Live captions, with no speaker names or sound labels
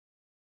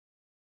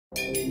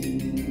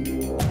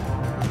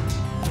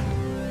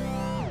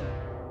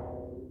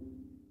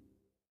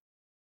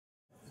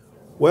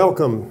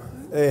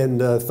Welcome,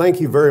 and thank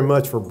you very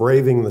much for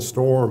braving the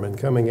storm and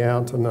coming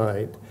out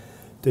tonight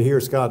to hear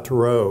Scott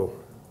Turow.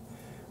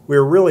 We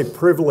are really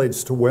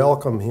privileged to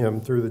welcome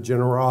him through the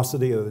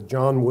generosity of the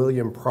John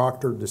William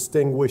Proctor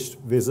Distinguished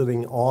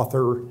Visiting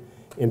Author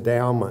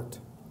Endowment.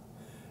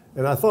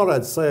 And I thought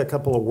I'd say a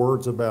couple of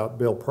words about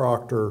Bill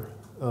Proctor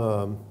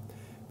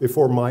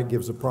before Mike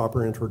gives a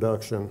proper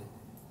introduction.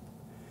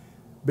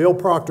 Bill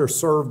Proctor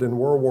served in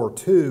World War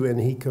II, and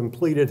he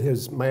completed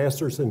his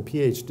master's and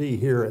PhD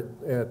here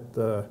at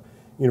the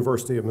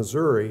University of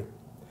Missouri.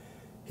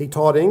 He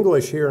taught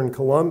English here in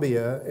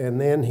Columbia, and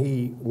then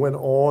he went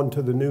on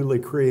to the newly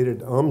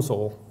created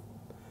UMSL,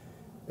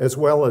 as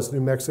well as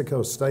New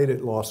Mexico State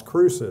at Las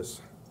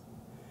Cruces,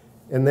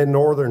 and then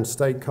Northern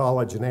State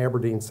College in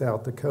Aberdeen,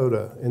 South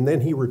Dakota. And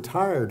then he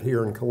retired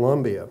here in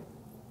Columbia.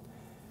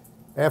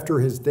 After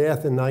his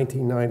death in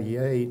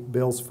 1998,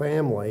 Bill's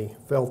family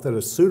felt that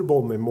a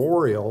suitable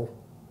memorial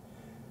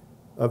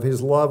of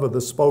his love of the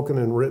spoken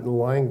and written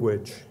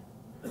language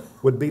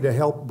would be to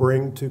help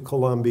bring to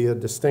Columbia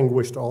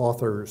distinguished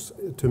authors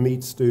to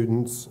meet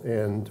students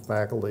and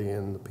faculty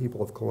and the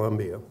people of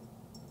Columbia.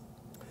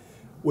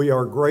 We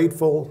are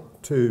grateful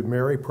to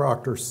Mary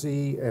Proctor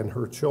C. and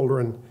her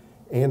children,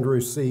 Andrew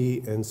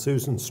C. and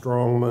Susan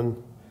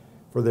Strongman,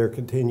 for their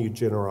continued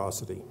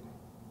generosity.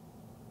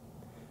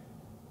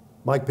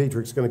 Mike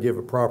Petrick's going to give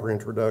a proper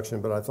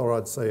introduction, but I thought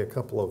I'd say a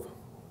couple of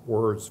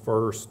words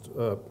first.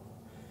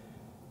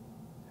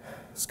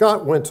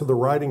 Scott went to the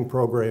writing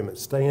program at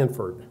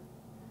Stanford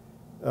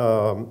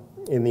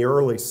in the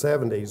early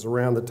 70s,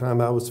 around the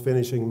time I was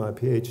finishing my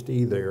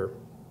PhD there.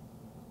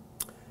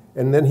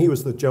 And then he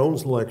was the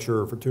Jones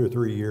Lecturer for 2 or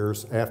 3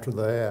 years after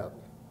that.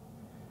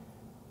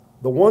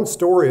 The one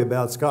story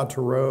about Scott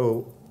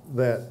Turow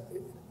that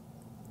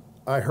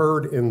I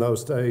heard in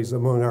those days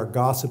among our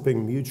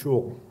gossiping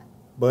mutual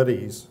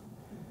buddies,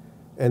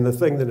 and the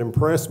thing that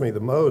impressed me the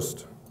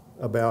most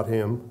about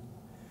him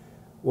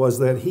was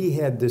that he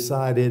had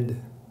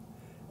decided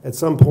at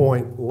some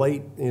point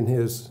late in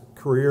his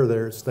career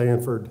there at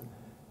Stanford,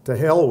 to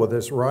hell with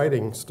this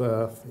writing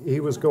stuff.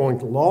 He was going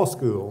to law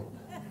school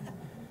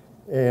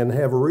and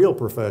have a real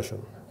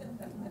profession.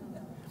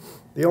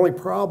 The only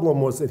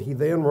problem was that he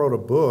then wrote a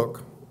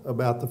book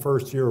about the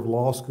first year of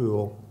law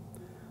school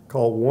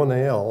called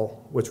 1L,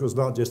 which was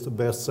not just a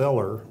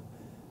bestseller,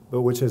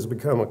 but which has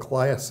become a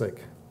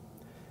classic.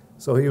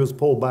 So he was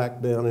pulled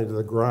back down into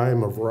the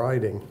grime of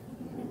writing,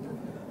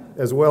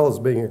 as well as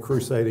being a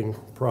crusading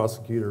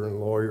prosecutor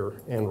and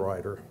lawyer and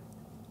writer.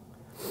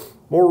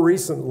 More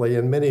recently,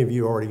 and many of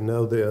you already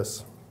know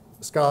this,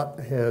 Scott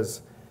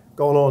has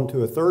gone on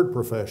to a third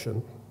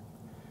profession.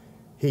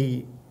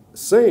 He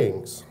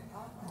sings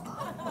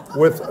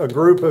with a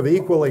group of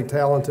equally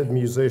talented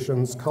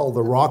musicians called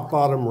the Rock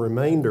Bottom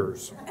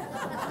Remainders.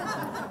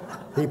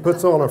 He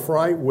puts on a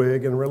fright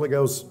wig and really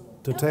goes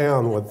to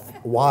town with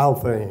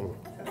Wild Thing.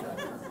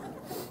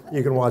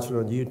 You can watch it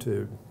on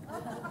YouTube.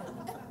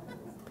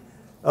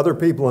 Other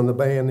people in the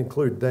band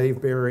include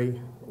Dave Berry,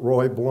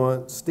 Roy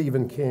Blunt,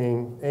 Stephen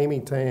King,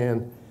 Amy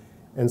Tan,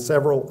 and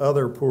several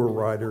other poor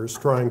writers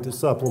trying to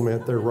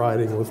supplement their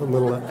writing with a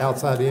little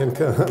outside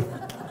income.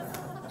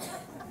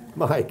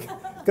 Mike,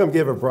 come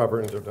give a proper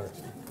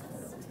introduction.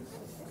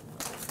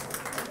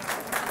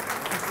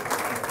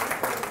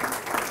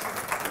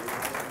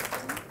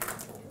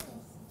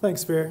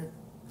 Thanks, Spear.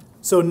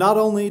 So not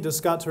only does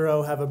Scott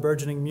Turow have a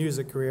burgeoning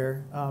music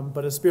career,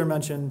 but as Spear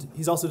mentioned,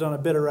 he's also done a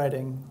bit of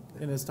writing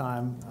in his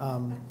time.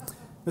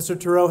 Mr.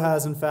 Turow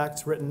has, in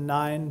fact, written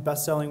 9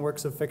 best-selling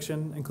works of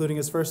fiction, including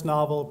his first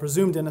novel,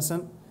 Presumed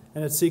Innocent,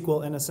 and its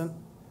sequel, Innocent.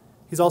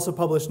 He's also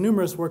published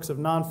numerous works of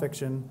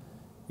nonfiction,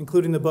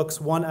 including the books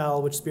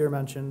 1L, which Spear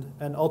mentioned,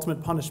 and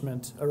Ultimate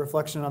Punishment, a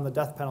reflection on the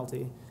death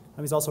penalty.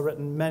 He's also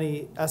written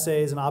many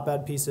essays and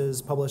op-ed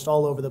pieces published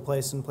all over the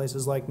place in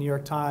places like New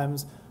York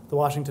Times, The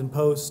Washington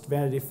Post,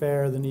 Vanity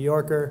Fair, The New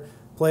Yorker,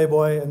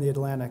 Playboy, and The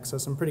Atlantic, so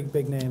some pretty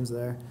big names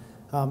there.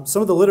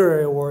 Some of the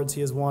literary awards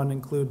he has won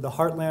include the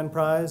Heartland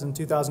Prize in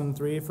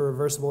 2003 for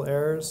Reversible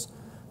Errors,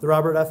 the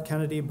Robert F.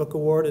 Kennedy Book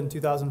Award in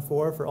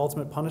 2004 for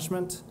Ultimate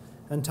Punishment,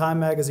 and Time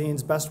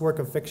Magazine's Best Work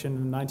of Fiction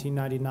in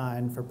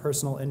 1999 for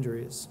Personal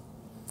Injuries.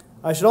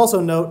 I should also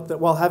note that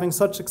while having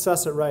such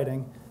success at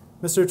writing,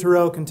 Mr.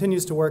 Turow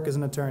continues to work as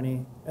an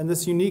attorney, and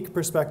this unique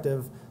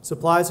perspective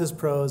supplies his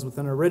prose with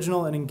an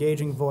original and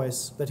engaging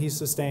voice that he's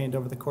sustained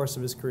over the course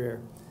of his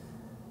career.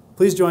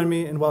 Please join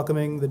me in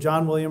welcoming the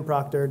John William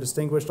Proctor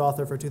Distinguished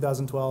Author for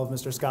 2012,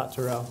 Mr. Scott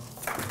Turow.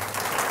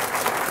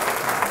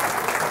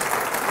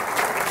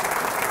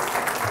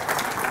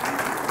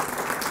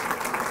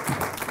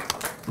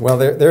 Well,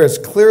 there is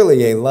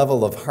clearly a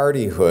level of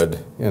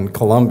hardihood in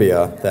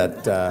Columbia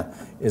that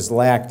is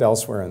lacked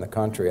elsewhere in the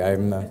country.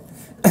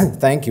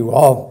 Thank you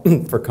all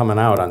for coming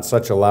out on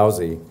such a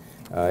lousy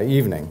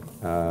evening,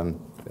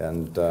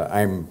 and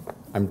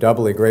I'm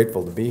doubly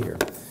grateful to be here.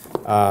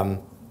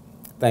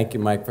 Thank you,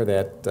 Mike, for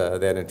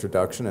that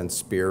introduction, and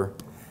Spear.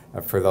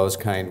 for those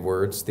kind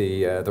words.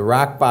 The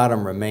rock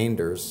bottom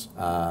remainders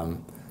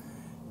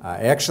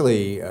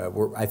actually,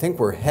 I think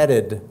we're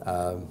headed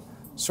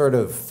sort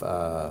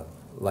of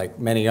like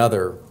many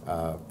other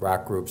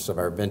rock groups of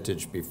our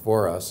vintage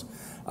before us,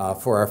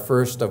 for our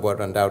first of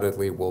what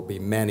undoubtedly will be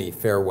many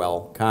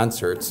farewell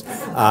concerts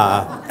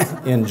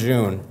in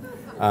June.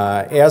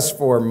 As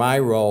for my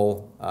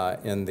role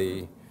in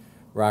the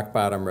rock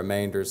bottom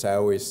remainders, I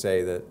always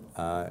say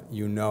that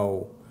you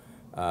know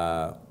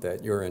that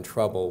you're in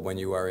trouble when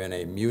you are in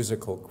a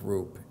musical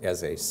group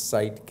as a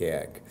sight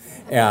gag,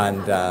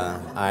 and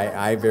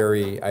I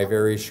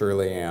very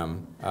surely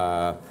am.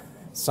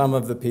 Some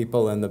of the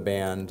people in the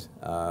band,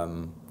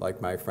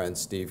 like my friend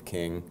Steve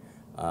King,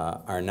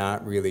 are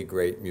not really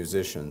great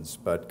musicians,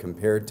 but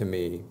compared to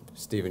me,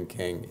 Stephen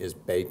King is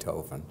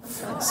Beethoven.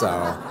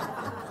 So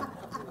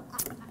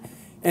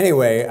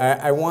anyway,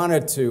 I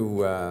wanted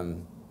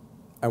to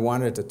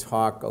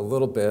talk a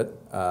little bit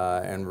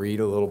and read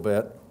a little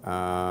bit,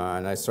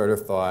 and I sort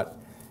of thought,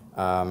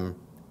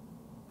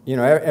 you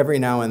know, every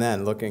now and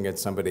then, looking at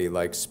somebody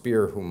like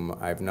Spear, whom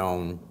I've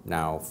known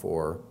now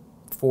for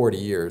 40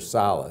 years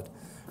solid,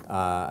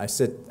 I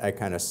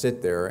kind of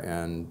sit there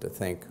and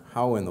think,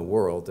 how in the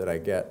world did I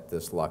get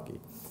this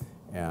lucky?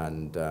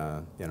 And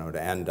you know,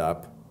 to end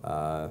up,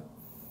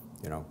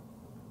 you know,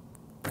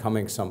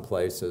 coming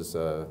someplace as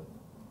a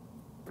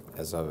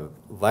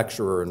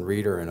lecturer and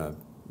reader in a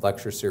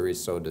lecture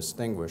series so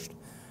distinguished.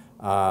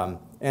 And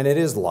it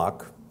is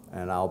luck,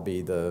 and I'll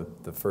be the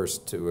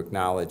first to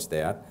acknowledge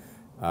that.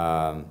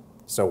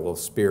 So will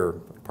Spear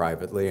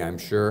privately, I'm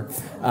sure.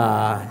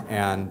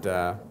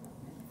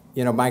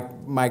 You know,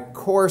 my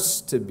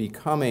course to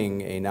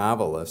becoming a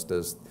novelist,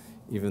 as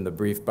even the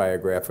brief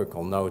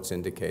biographical notes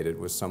indicated,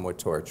 was somewhat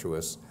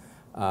tortuous.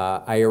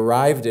 I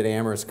arrived at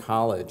Amherst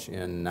College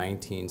in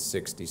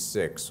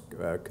 1966,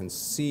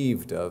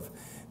 conceived of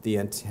the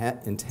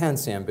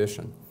intense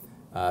ambition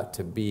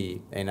to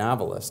be a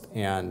novelist.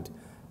 And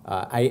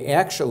I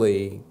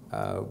actually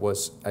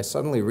I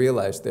suddenly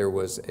realized there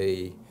was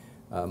a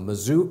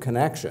Mizzou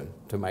connection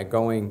to my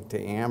going to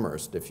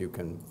Amherst, if you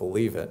can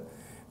believe it,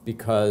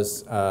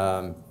 because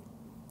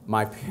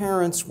my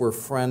parents were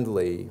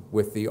friendly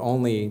with the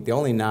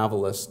only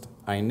novelist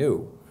I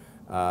knew,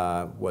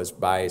 was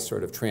by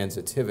sort of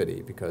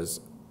transitivity,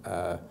 because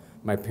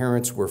my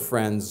parents were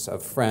friends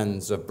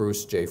of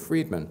Bruce J.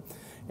 Friedman.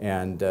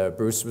 And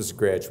Bruce was a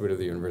graduate of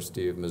the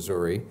University of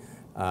Missouri,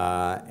 so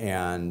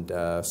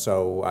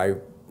I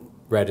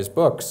read his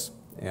books.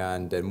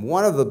 And in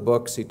one of the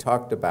books, he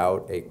talked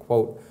about a,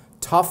 quote,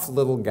 tough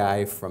little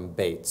guy from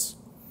Bates.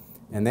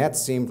 And that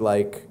seemed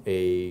like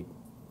a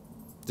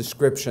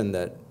description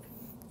that,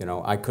 you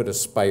know, I could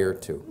aspire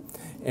to.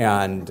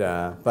 And,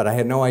 but I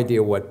had no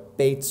idea what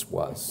Bates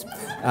was.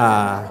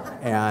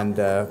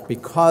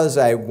 Because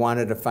I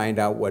wanted to find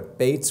out what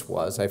Bates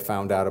was, I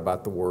found out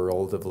about the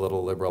world of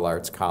little liberal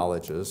arts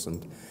colleges,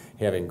 and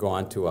having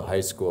gone to a high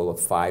school of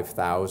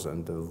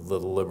 5,000, a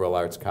little liberal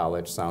arts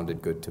college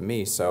sounded good to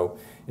me. So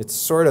it's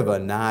sort of a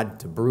nod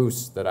to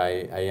Bruce that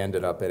I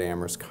ended up at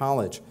Amherst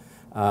College.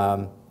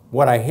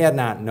 What I had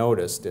not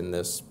noticed in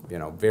this, you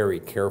know, very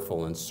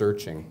careful and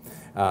searching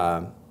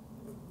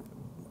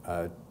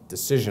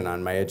decision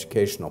on my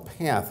educational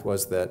path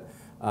was that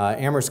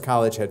Amherst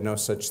College had no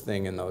such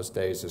thing in those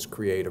days as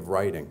creative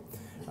writing.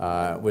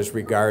 It was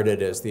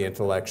regarded as the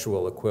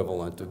intellectual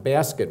equivalent of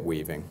basket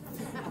weaving.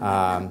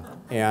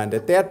 And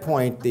at that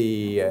point,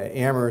 the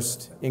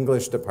Amherst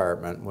English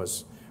department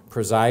was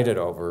presided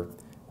over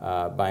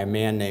by a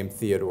man named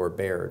Theodore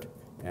Baird.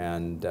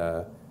 And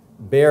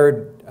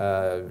Baird,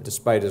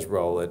 despite his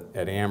role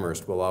at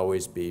Amherst, will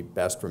always be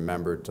best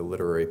remembered to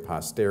literary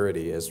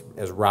posterity as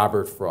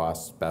Robert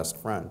Frost's best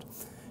friend.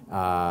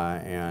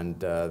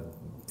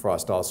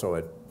 Frost also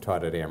had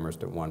taught at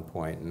Amherst at one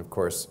point. And of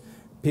course,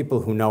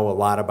 people who know a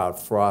lot about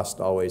Frost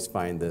always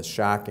find this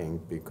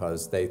shocking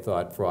because they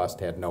thought Frost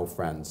had no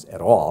friends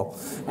at all.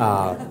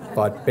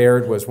 But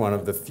Baird was one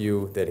of the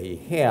few that he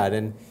had.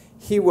 And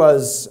he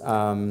was,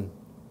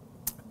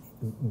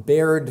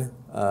 Baird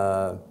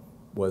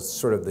was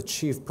sort of the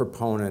chief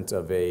proponent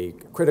of a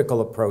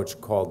critical approach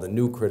called the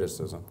New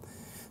Criticism.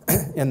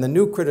 And the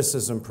New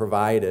Criticism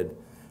provided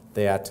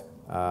that,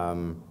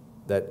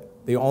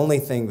 that the only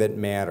thing that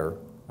mattered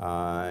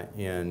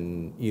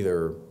in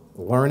either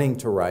learning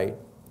to write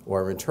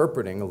or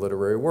interpreting a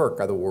literary work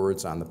are the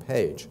words on the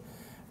page.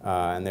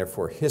 And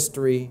therefore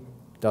history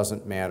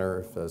doesn't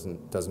matter,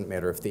 doesn't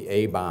matter if the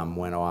A-bomb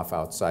went off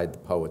outside the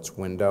poet's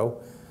window.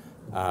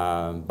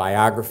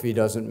 Biography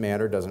doesn't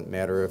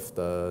matter if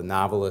the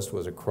novelist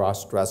was a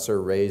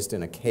cross-dresser raised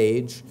in a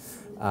cage.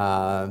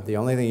 The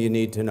only thing you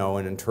need to know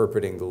in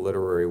interpreting the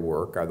literary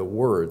work are the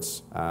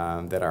words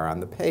that are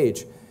on the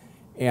page.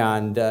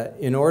 And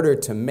in order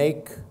to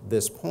make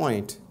this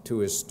point to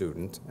his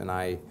student, and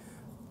I,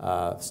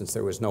 since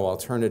there was no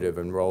alternative,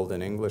 enrolled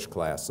in English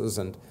classes,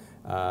 and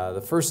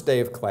the first day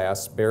of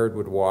class, Baird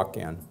would walk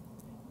in,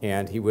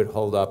 and he would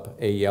hold up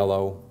a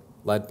yellow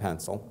lead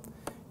pencil,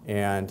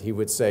 and he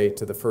would say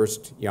to the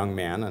first young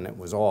man, and it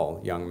was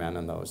all young men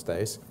in those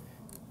days,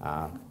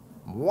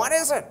 "What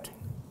is it?"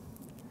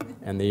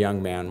 And the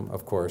young man,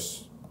 of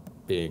course,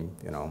 being,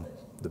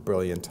 the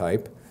brilliant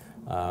type,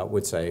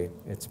 would say,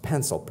 "It's a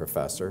pencil,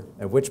 Professor,"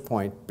 at which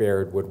point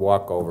Baird would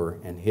walk over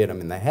and hit him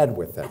in the head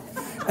with it.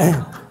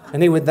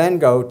 And he would then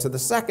go to the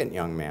second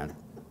young man,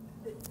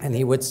 and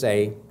he would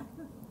say,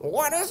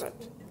 "What is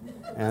it?"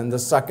 And the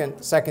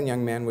second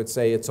young man would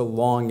say, "It's a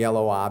long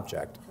yellow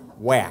object."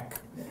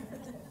 Whack.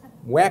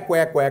 Whack,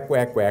 whack, whack,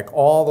 whack, whack,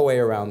 all the way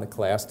around the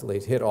class till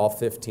he'd hit all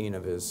 15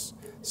 of his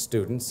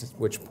students, at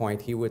which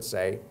point he would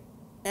say,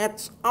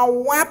 "It's a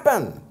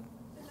weapon."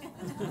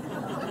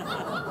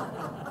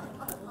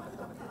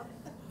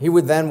 He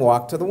would then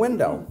walk to the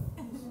window,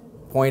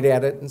 point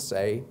at it and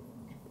say,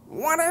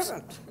 "What is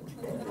it?"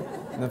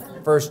 And the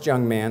first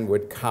young man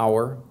would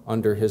cower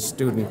under his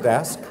student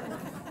desk,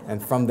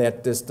 and from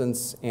that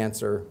distance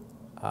answer,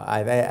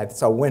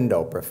 "It's a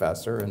window,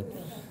 Professor." And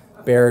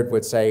Baird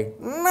would say,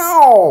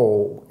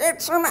 "No,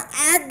 it's an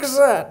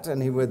exit."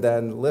 And he would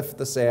then lift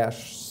the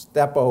sash,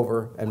 step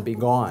over, and be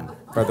gone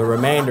for the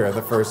remainder of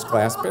the first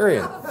class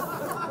period.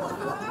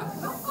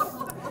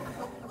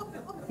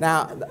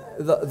 Now,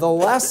 the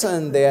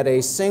lesson that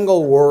a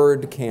single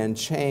word can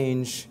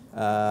change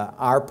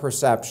our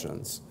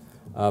perceptions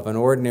of an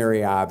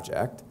ordinary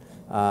object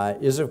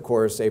is, of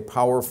course, a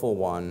powerful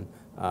one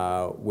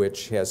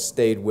which has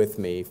stayed with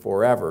me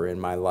forever in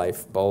my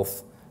life,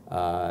 both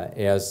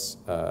as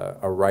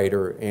a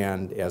writer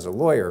and as a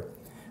lawyer.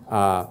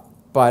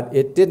 But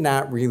it did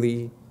not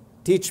really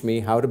teach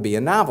me how to be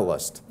a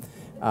novelist.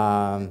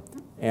 My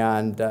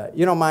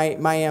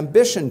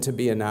ambition to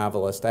be a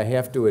novelist, I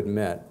have to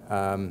admit,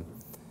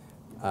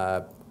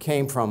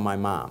 came from my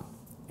mom.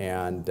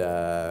 And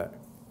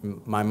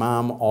my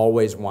mom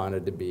always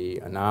wanted to be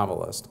a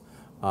novelist.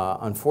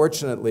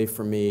 Unfortunately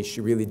for me, she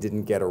really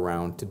didn't get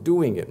around to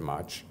doing it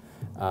much.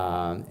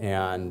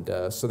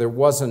 So there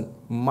wasn't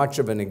much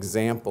of an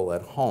example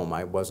at home.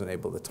 I wasn't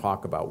able to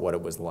talk about what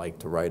it was like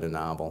to write a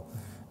novel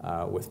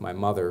with my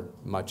mother,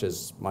 much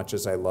as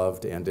I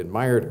loved and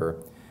admired her.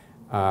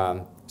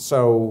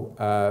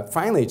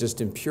 Finally,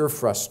 just in pure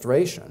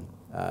frustration,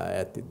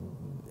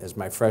 as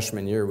my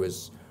freshman year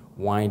was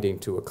winding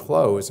to a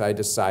close, I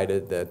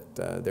decided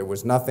that there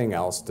was nothing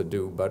else to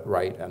do but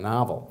write a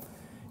novel.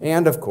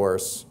 And of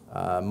course,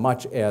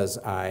 much as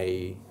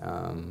I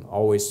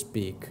always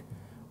speak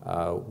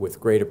with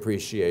great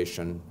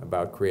appreciation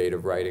about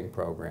creative writing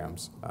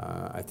programs,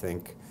 I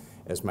think,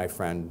 as my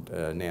friend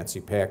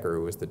Nancy Packer,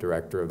 who was the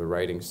director of the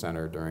Writing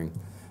Center during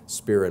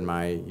Spear and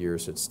my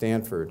years at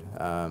Stanford,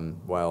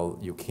 while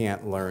you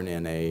can't learn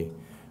in a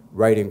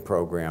writing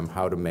program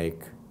how to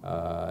make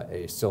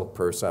a silk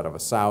purse out of a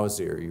sow's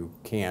ear, you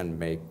can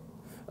make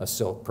a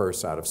silk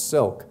purse out of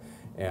silk.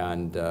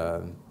 And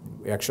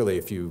actually,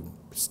 if you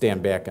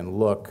stand back and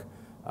look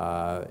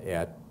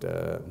at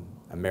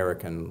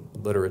American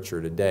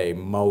literature today,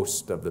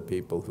 most of the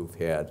people who've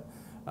had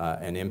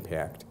an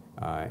impact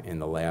in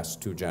the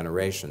last 2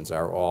 generations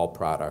are all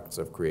products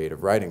of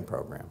creative writing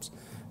programs.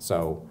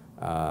 So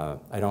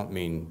I don't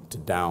mean to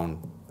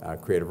down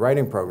creative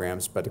writing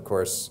programs, but of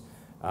course,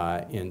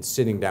 in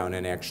sitting down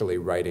and actually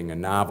writing a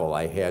novel,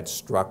 I had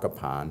struck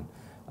upon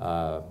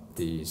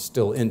the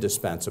still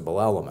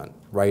indispensable element.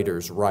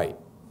 Writers write,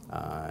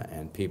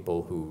 and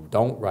people who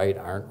don't write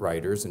aren't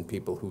writers, and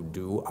people who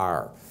do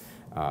are.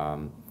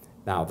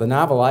 Now, the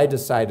novel I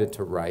decided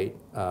to write,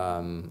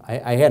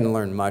 I hadn't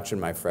learned much in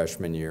my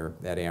freshman year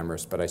at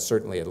Amherst, but I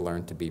certainly had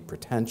learned to be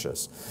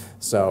pretentious.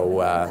 So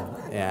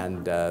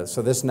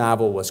this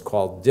novel was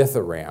called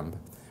Dithyramb,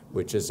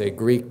 which is a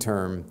Greek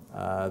term,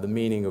 the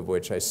meaning of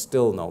which I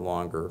still no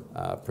longer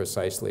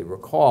precisely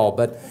recall,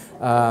 but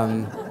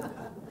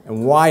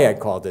and why I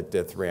called it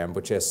Dithyramb,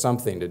 which has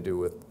something to do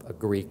with a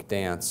Greek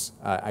dance,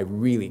 I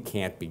really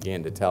can't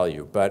begin to tell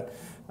you. But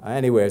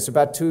anyway, it's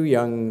about 2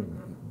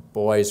 young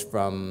boys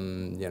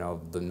from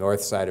the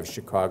north side of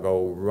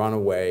Chicago run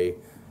away,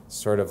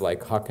 sort of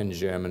like Huck and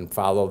Jim, and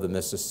follow the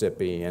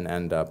Mississippi and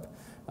end up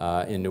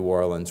in New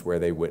Orleans, where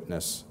they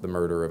witness the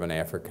murder of an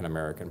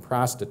African-American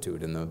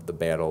prostitute in the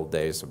bad old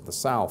days of the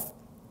South.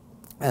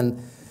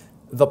 And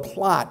the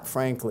plot,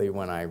 frankly,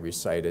 when I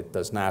recite it,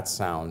 does not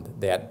sound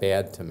that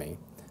bad to me,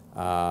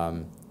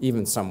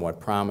 even somewhat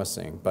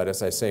promising. But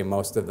as I say,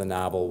 most of the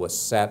novel was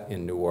set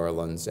in New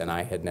Orleans, and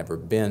I had never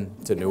been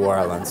to New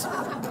Orleans,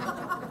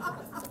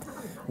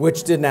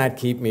 which did not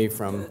keep me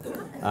from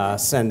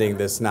sending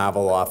this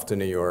novel off to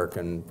New York,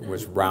 and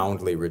was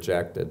roundly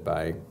rejected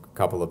by a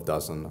couple of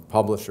dozen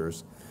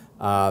publishers.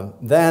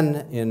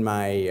 Then in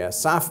my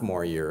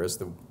sophomore year, as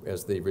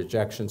the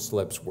rejection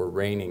slips were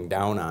raining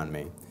down on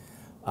me,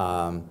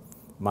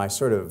 my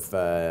sort of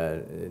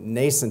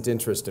nascent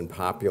interest in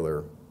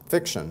popular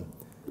fiction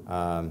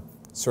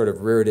sort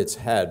of reared its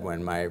head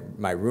when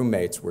my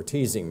roommates were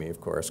teasing me, of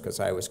course, because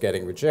I was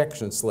getting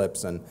rejection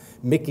slips, and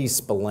Mickey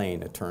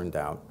Spillane, it turned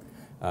out,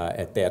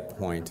 at that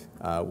point,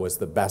 was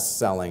the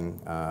best-selling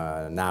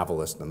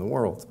novelist in the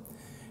world.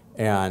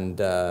 And,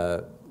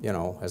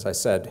 as I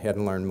said,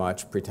 hadn't learned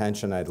much.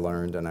 Pretension I'd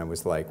learned, and I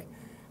was like,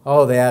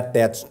 oh,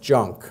 that's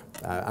junk.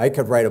 I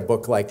could write a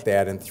book like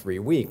that in 3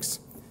 weeks.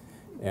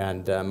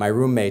 And my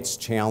roommates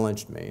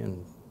challenged me,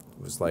 and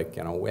it was like,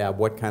 you know, yeah,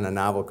 what kind of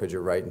novel could you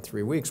write in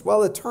 3 weeks?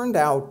 Well, it turned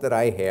out that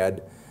I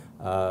had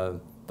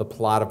the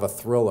plot of a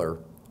thriller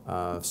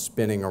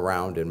spinning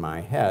around in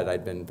my head.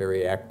 I'd been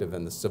very active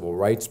in the civil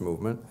rights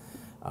movement,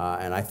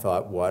 and I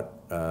thought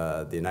what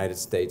the United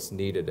States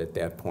needed at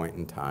that point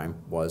in time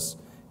was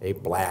a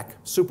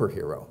black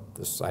superhero.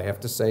 This, I have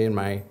to say, in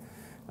my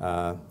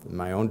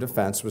own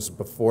defense, was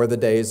before the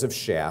days of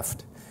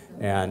Shaft,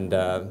 and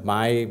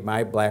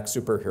my black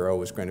superhero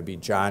was going to be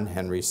John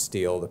Henry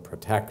Steele, the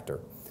Protector,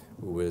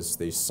 who was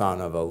the son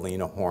of a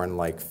Lena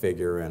Horne-like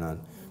figure and a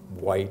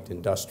white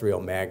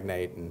industrial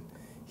magnate, and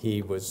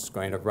he was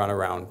going to run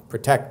around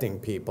protecting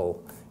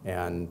people,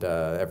 and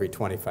every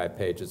 25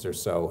 pages or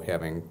so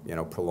having, you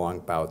know,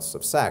 prolonged bouts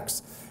of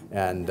sex.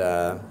 And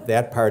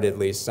that part at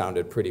least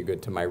sounded pretty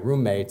good to my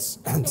roommates.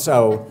 And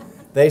so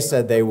they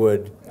said they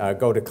would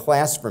go to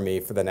class for me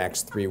for the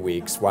next 3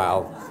 weeks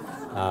while,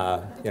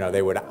 you know,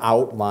 they would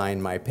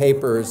outline my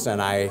papers,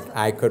 and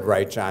I could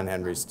write John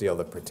Henry Steele,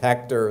 the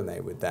Protector, and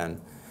they would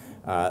then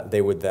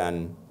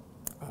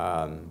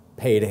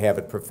pay to have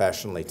it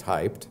professionally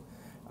typed.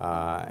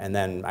 And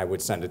then I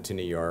would send it to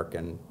New York,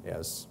 and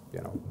as you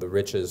know, the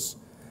riches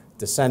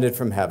descended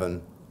from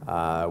heaven,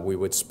 we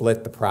would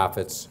split the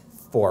profits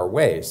 4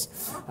 ways.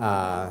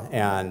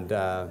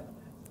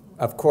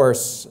 Of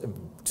course,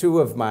 2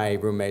 of my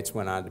roommates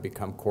went on to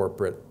become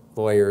corporate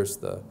lawyers.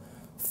 The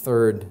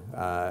third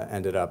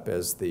ended up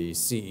as the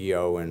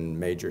CEO and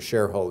major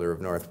shareholder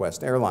of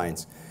Northwest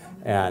Airlines.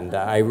 And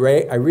I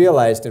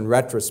realized in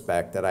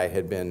retrospect that I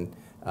had been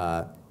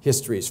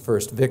history's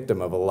first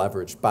victim of a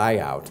leveraged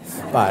buyout.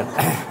 But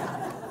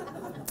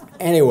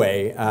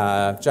anyway,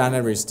 John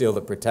Henry Steele,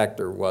 the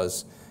Protector,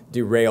 was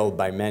derailed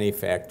by many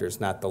factors,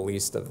 not the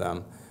least of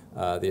them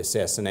the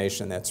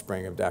assassination that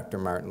spring of Dr.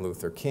 Martin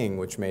Luther King,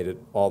 which made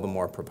it all the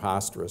more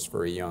preposterous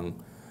for a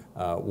young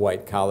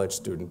white college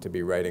student to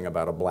be writing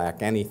about a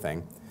black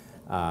anything.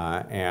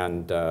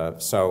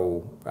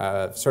 So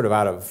sort of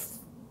out of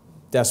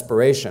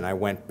desperation, I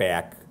went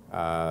back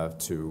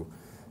to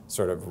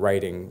sort of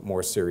writing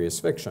more serious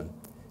fiction.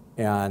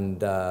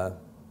 And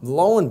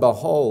lo and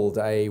behold,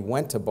 I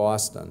went to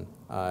Boston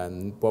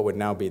in what would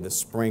now be the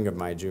spring of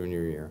my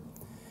junior year.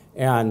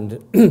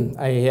 And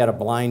I had a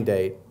blind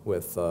date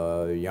with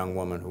a young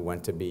woman who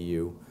went to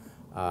BU.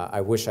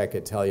 I wish I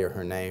could tell you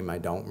her name. I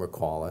don't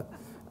recall it.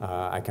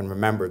 I can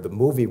remember the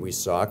movie we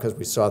saw because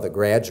we saw The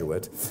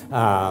Graduate,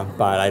 but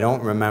I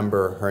don't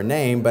remember her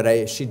name.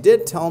 But she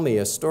did tell me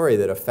a story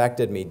that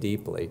affected me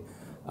deeply.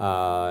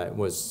 It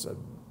was,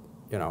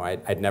 you know,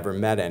 I'd never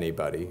met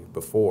anybody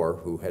before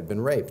who had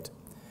been raped.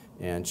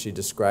 And she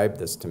described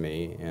this to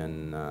me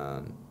in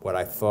what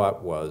I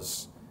thought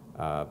was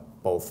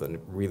both a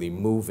really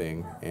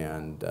moving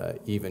and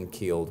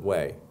even-keeled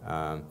way.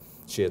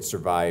 She had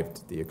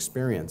survived the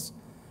experience.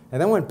 I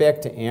then went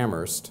back to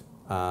Amherst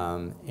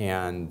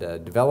and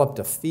developed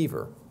a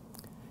fever.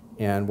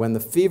 And when the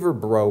fever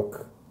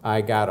broke,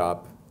 I got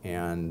up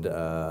and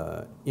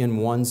in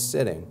one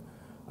sitting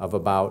of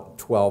about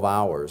 12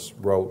 hours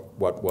wrote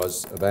what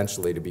was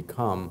eventually to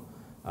become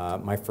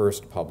my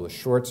first published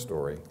short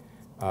story.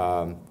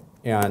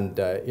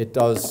 It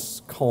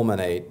does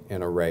culminate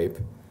in a rape.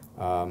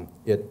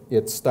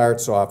 It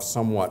starts off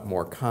somewhat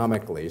more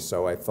comically,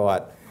 so I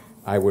thought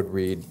I would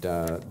read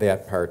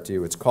that part to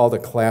you. It's called A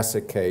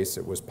Classic Case.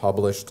 It was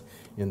published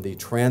in the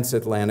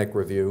Transatlantic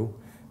Review.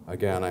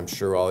 Again, I'm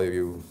sure all of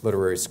you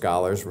literary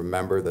scholars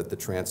remember that the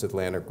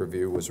Transatlantic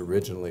Review was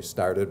originally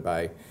started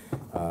by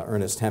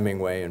Ernest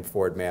Hemingway and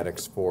Ford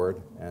Madox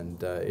Ford,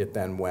 and it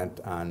then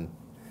went on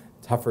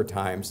tougher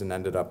times and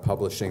ended up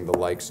publishing the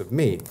likes of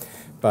me.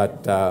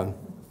 But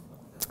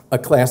A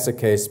Classic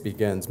Case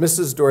begins.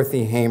 Mrs.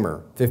 Dorothy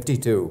Hamer,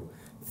 52,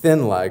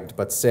 thin-legged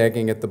but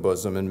sagging at the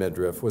bosom and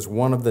midriff, was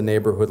one of the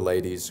neighborhood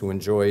ladies who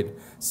enjoyed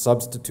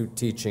substitute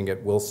teaching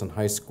at Wilson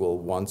High School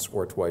once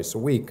or twice a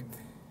week.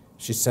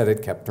 She said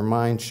it kept her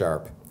mind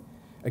sharp.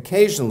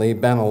 Occasionally,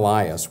 Ben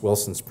Elias,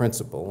 Wilson's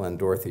principal and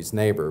Dorothy's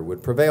neighbor,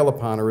 would prevail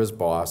upon her as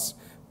boss,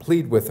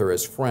 plead with her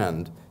as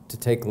friend to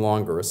take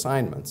longer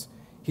assignments.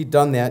 He'd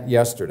done that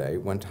yesterday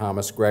when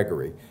Thomas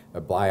Gregory,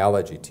 a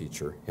biology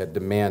teacher, had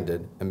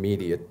demanded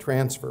immediate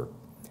transfer.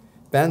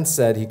 Ben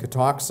said he could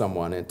talk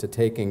someone into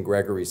taking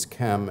Gregory's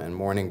chem and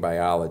morning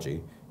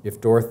biology if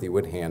Dorothy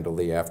would handle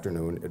the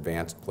afternoon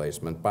advanced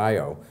placement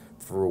bio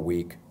for a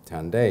week,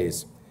 10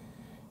 days.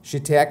 She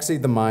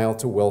taxied the mile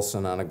to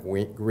Wilson on a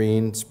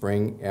green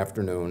spring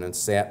afternoon and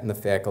sat in the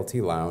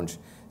faculty lounge,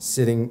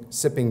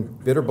 sipping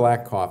bitter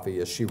black coffee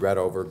as she read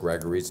over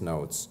Gregory's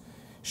notes.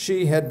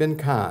 She had been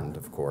conned,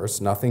 of course,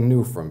 nothing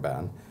new from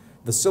Ben.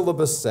 The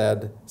syllabus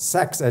said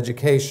sex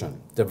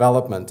education,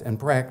 development, and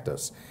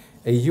practice,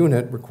 a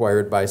unit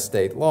required by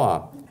state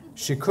law.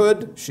 She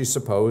could, she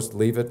supposed,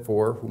 leave it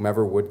for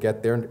whomever would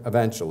get there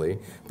eventually,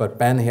 but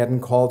Ben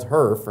hadn't called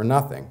her for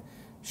nothing.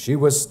 She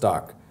was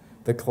stuck.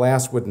 The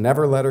class would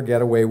never let her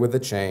get away with the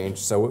change,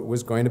 so it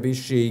was going to be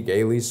she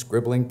gaily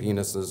scribbling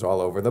penises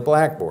all over the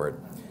blackboard.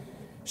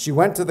 She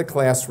went to the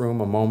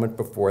classroom a moment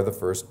before the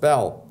first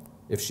bell.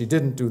 If she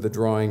didn't do the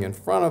drawing in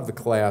front of the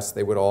class,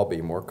 they would all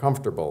be more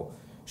comfortable.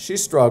 She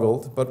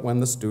struggled, but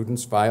when the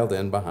students filed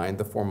in behind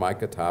the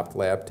formica-topped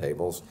lab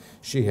tables,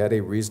 she had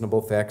a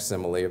reasonable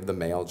facsimile of the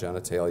male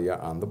genitalia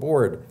on the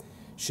board.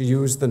 She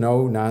used the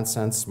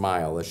no-nonsense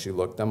smile as she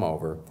looked them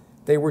over.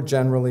 They were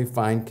generally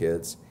fine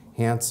kids,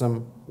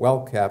 handsome,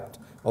 well-kept,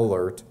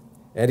 alert.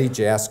 Eddie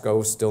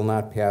Jasko, still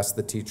not past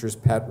the teacher's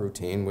pet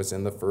routine, was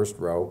in the first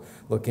row,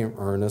 looking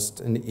earnest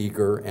and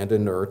eager and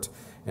inert,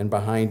 and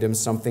behind him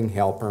something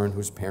Halpern,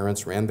 whose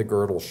parents ran the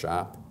girdle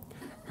shop.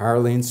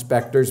 Harleen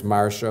Spector's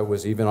Marcia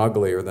was even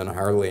uglier than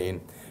Harleen,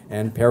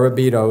 and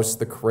Parabitos,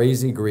 the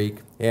crazy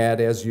Greek,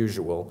 had, as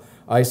usual,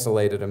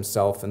 isolated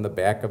himself in the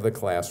back of the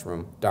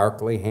classroom,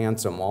 darkly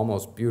handsome,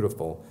 almost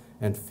beautiful,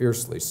 and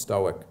fiercely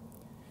stoic.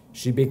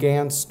 She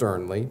began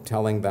sternly,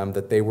 telling them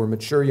that they were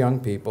mature young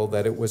people,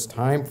 that it was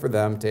time for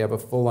them to have a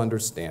full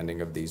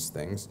understanding of these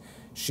things.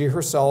 She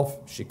herself,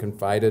 she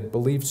confided,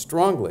 believed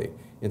strongly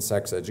in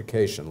sex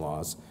education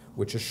laws,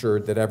 which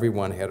assured that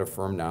everyone had a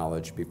firm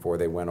knowledge before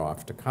they went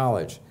off to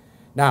college.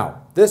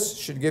 Now, this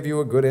should give you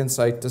a good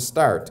insight to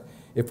start.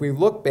 If we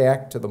look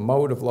back to the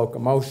mode of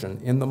locomotion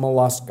in the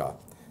mollusca,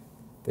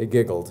 they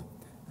giggled.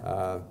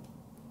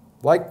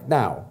 Like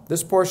now,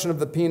 this portion of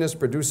the penis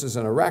produces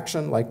an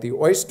erection. Like the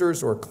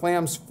oyster's or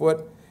clam's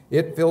foot,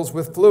 it fills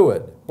with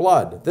fluid,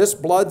 blood. This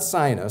blood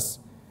sinus,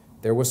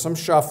 there was some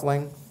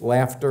shuffling,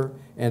 laughter,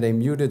 and a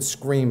muted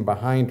scream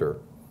behind her.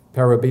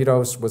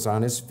 Parabitos was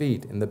on his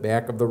feet in the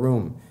back of the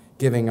room,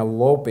 giving a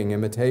loping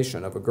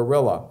imitation of a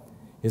gorilla.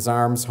 His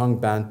arms hung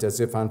bent as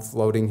if on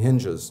floating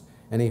hinges,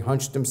 and he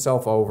hunched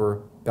himself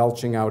over,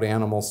 belching out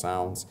animal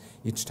sounds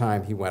each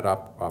time he went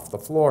up off the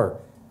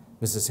floor.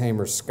 Mrs.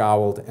 Hamer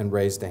scowled and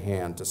raised a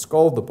hand to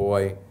scold the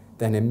boy,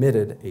 then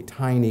emitted a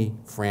tiny,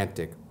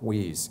 frantic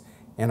wheeze.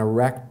 An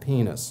erect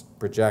penis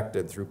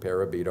projected through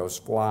Parabitos'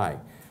 fly.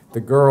 The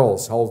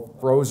girls held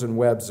frozen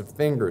webs of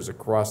fingers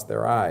across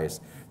their eyes.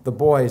 The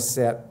boys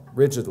sat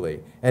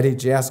rigidly. Eddie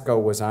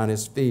Jasko was on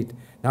his feet.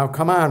 "Now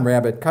come on,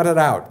 Rabbit, cut it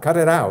out, cut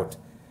it out."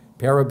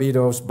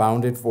 Parabitos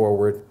bounded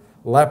forward,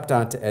 leapt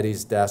onto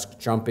Eddie's desk,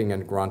 jumping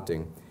and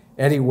grunting.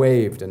 Eddie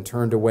waved and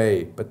turned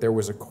away, but there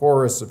was a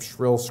chorus of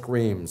shrill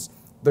screams.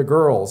 The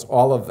girls,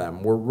 all of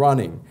them, were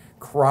running,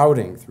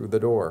 crowding through the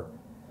door.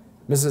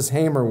 Mrs.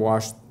 Hamer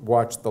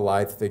watched the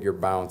lithe figure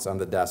bounce on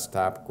the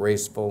desktop,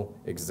 graceful,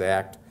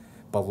 exact,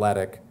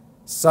 balletic.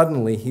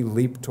 Suddenly, he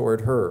leaped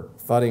toward her,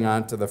 thudding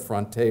onto the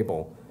front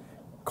table.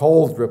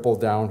 Cold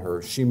rippled down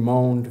her. She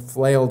moaned,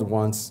 flailed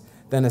once,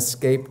 then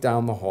escaped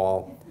down the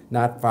hall,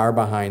 not far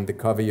behind the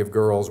covey of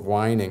girls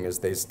whining as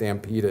they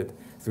stampeded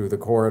through the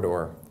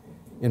corridor.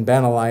 In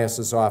Ben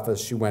Elias's office,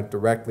 she went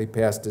directly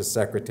past his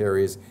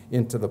secretaries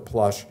into the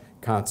plush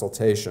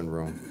consultation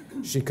room.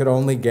 She could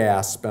only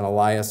gasp, and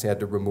Elias had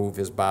to remove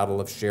his bottle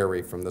of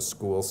sherry from the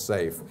school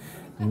safe.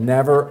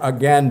 "Never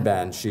again,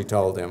 Ben," she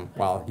told him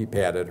while he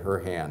patted her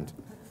hand.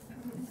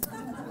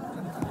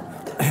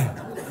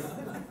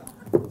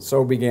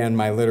 So began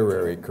my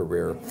literary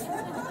career.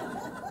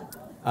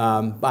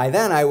 By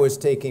then, I was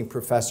taking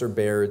Professor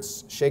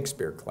Baird's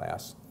Shakespeare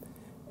class,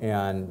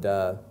 and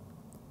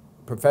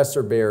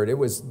Professor Baird,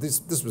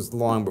 this was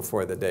long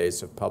before the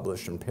days of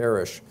publish and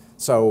perish,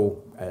 so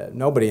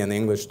nobody in the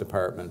English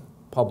department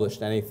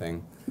published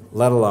anything,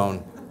 let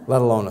alone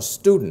a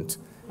student.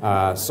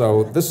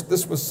 So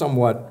this was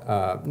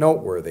somewhat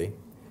noteworthy,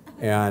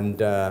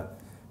 and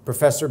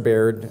Professor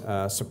Baird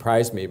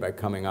surprised me by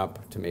coming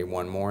up to me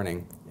one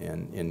morning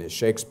in his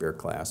Shakespeare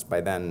class.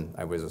 By then,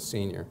 I was a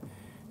senior,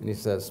 and he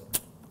says,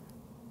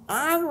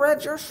 "I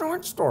read your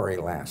short story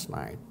last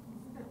night.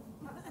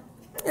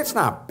 It's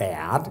not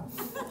bad.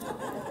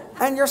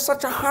 And you're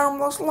such a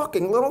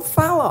harmless-looking little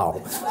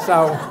fellow."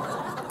 So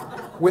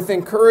with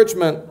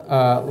encouragement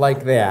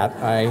like that,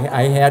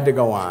 I had to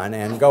go on,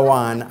 and go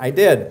on I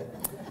did.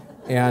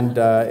 And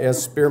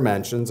as Spear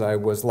mentions, I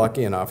was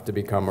lucky enough to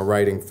become a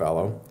writing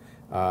fellow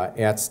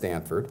at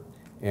Stanford.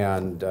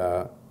 And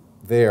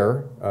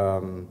there,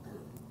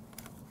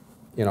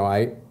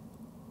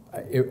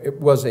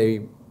 it was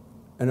an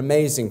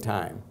amazing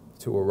time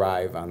to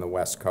arrive on the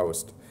West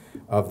Coast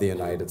of the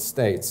United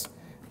States,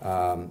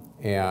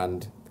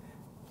 and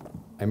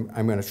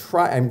I'm going to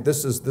try.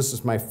 This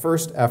is my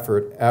first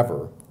effort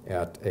ever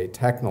at a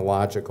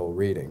technological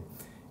reading,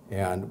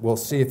 and we'll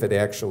see if it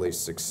actually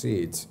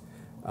succeeds.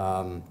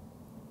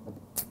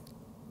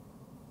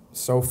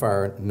 So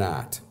far,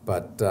 not,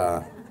 but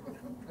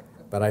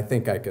I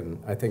think I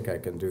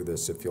can do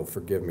this if you'll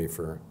forgive me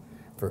for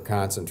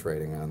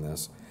concentrating on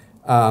this.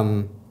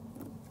 Now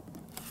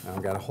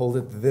I've got to hold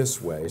it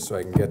this way so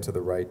I can get to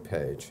the right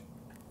page.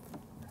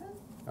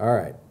 All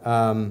right.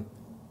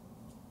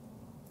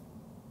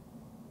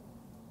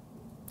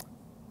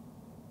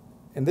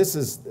 And this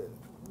is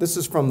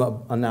from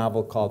a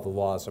novel called The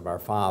Laws of Our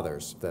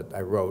Fathers that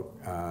I wrote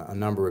a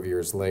number of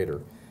years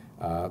later.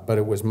 But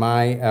it was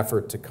my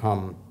effort to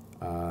come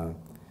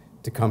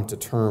to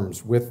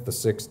terms with the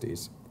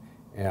 60s.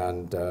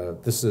 And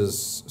this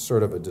is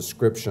sort of a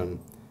description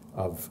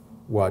of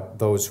what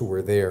those who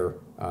were there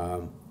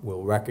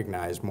will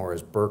recognize more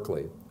as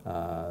Berkeley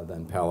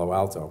than Palo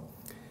Alto.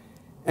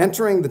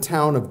 Entering the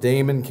town of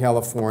Damon,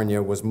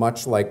 California was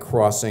much like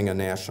crossing a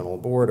national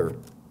border.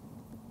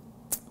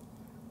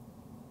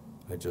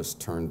 I just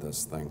turned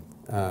this thing.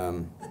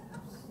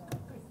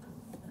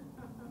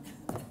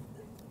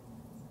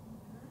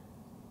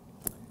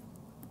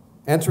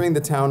 Entering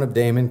the town of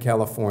Damon,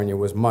 California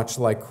was much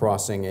like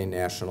crossing a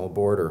national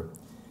border.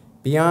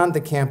 Beyond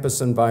the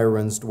campus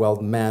environs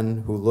dwelled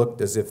men who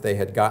looked as if they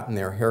had gotten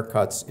their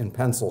haircuts in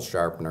pencil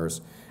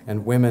sharpeners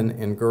and women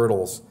in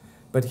girdles.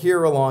 But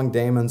here along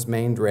Damon's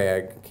main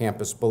drag,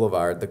 Campus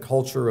Boulevard, the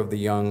culture of the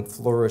young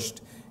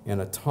flourished in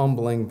a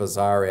tumbling,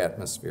 bizarre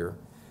atmosphere.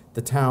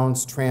 The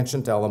town's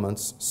transient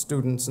elements,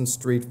 students and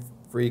street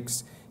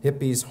freaks,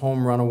 hippies,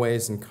 home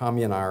runaways, and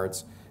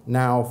communards,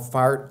 now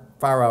far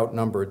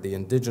outnumbered the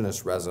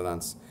indigenous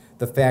residents,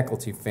 the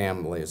faculty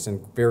families,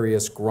 and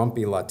various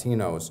grumpy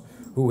Latinos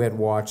who had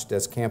watched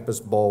as Campus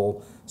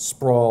Bowl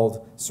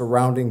sprawled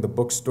surrounding the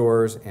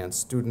bookstores and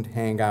student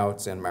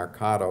hangouts and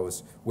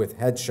mercados with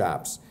head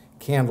shops,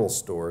 candle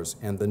stores,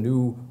 and the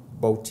new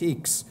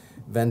boutiques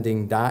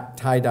vending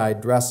tie-dyed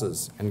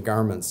dresses and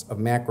garments of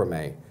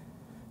macrame.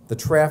 The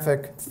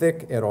traffic,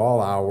 thick at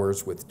all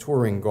hours with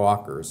touring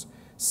gawkers,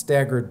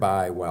 staggered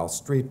by while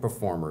street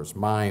performers,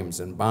 mimes,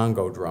 and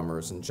bongo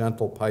drummers and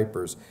gentle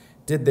pipers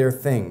did their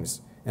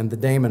things, and the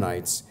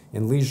Damonites,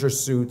 in leisure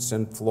suits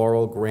and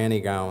floral granny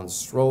gowns,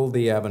 strolled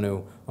the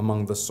avenue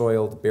among the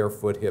soiled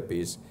barefoot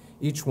hippies,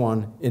 each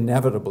one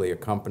inevitably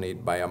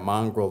accompanied by a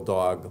mongrel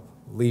dog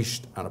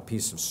leashed on a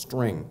piece of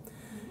string.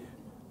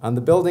 On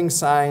the building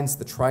signs,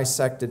 the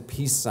trisected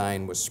peace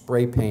sign was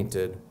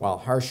spray-painted, while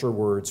harsher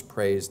words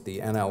praised the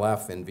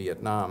NLF in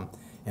Vietnam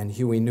and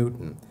Huey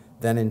Newton,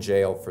 then in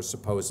jail for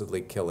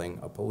supposedly killing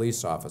a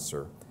police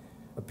officer.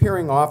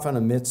 Appearing often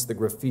amidst the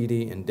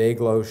graffiti in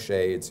day-glow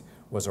shades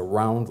was a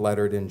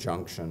round-lettered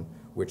injunction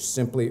which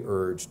simply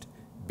urged,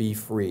 "Be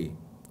free."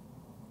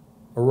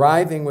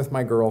 Arriving with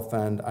my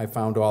girlfriend, I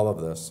found all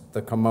of this,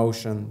 the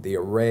commotion, the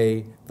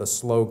array, the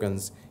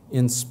slogans,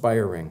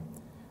 inspiring.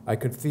 I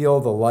could feel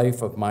the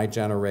life of my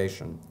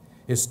generation,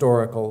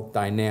 historical,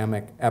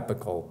 dynamic,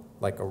 epical,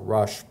 like a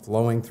rush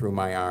flowing through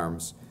my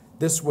arms.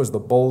 This was the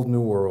bold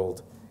new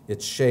world,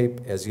 its shape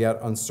as yet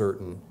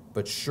uncertain,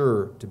 but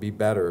sure to be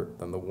better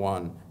than the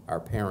one our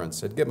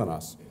parents had given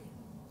us.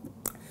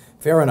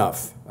 Fair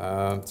enough.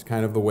 It's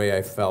kind of the way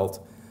I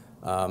felt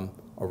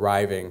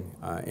arriving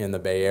in the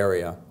Bay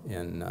Area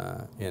in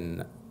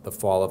the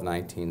fall of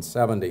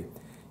 1970.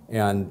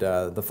 And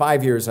the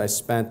 5 years I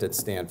spent at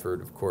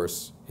Stanford, of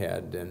course,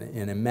 had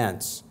an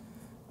immense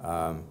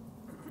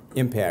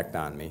impact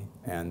on me.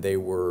 And they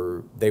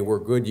were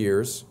good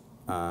years,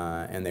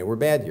 and they were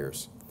bad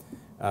years.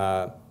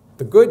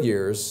 The good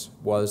years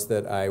was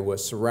that I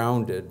was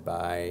surrounded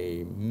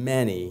by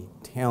many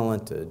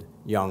talented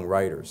young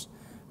writers.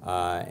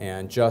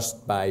 And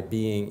just by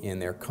being in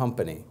their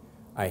company,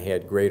 I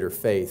had greater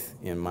faith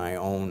in my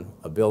own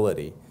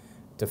ability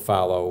to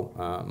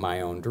follow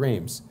my own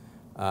dreams.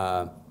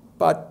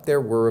 But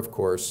there were, of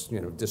course,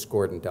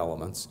 discordant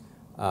elements.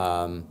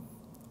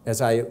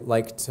 As I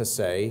like to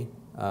say,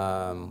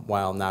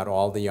 while not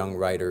all the young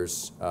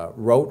writers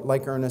wrote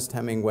like Ernest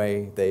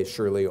Hemingway, they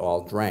surely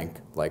all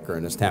drank like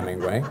Ernest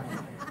Hemingway.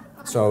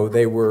 So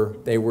they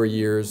were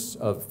years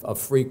of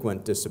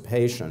frequent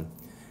dissipation.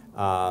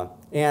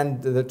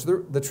 And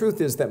the truth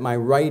is that my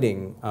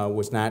writing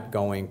was not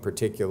going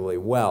particularly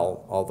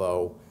well,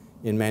 although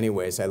in many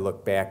ways I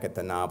look back at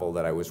the novel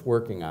that I was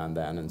working on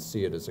then and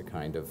see it as a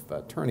kind of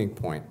turning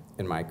point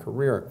in my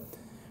career.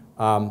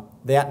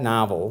 That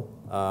novel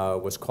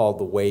was called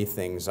The Way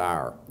Things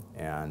Are,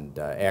 and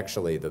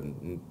actually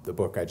the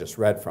book I just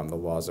read from, The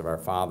Laws of Our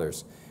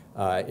Fathers,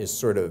 is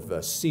sort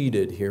of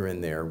seeded here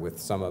and there with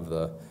some of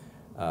the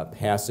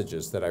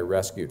passages that I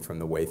rescued from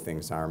The Way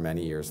Things Are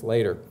many years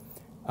later.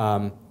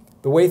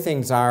 The Way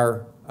Things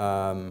Are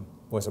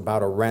was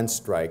about a rent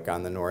strike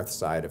on the north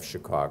side of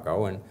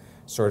Chicago, and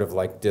sort of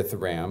like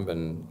Dithyramb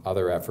and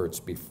other efforts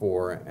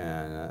before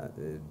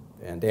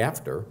and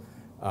after,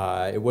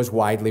 it was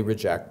widely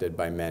rejected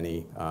by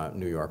many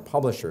New York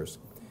publishers.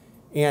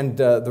 And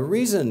the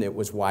reason it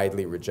was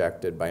widely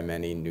rejected by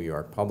many New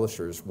York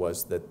publishers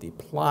was that the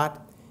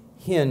plot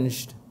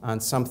hinged on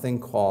something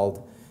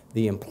called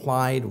the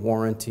implied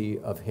warranty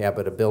of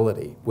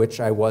habitability, which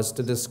I was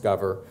to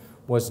discover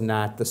was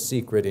not the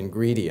secret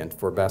ingredient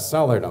for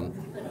bestsellerdom.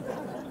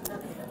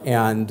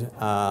 And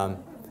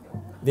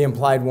the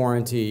implied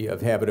warranty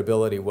of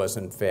habitability was,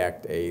 in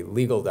fact, a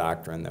legal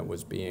doctrine that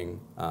was being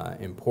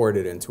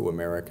imported into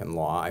American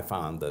law. I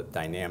found the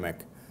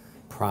dynamic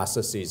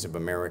processes of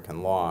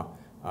American law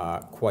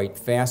quite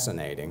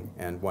fascinating.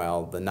 And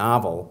while the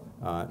novel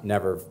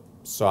never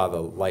saw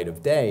the light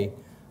of day,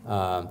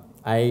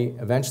 I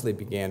eventually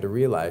began to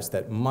realize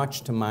that,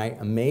 much to my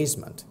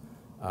amazement,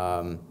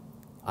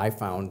 I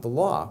found the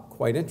law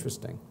quite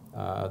interesting.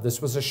 This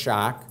was a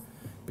shock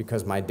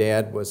because my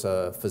dad was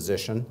a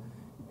physician,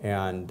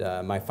 and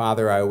my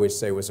father, I always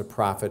say, was a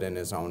prophet in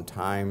his own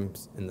time,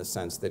 in the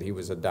sense that he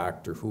was a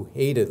doctor who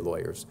hated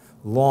lawyers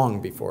long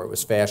before it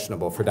was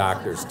fashionable for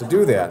doctors to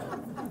do that.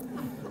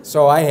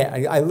 So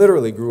I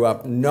literally grew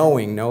up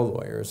knowing no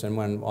lawyers, and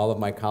when all of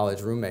my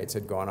college roommates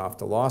had gone off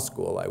to law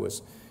school, I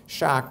was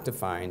shocked to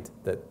find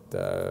that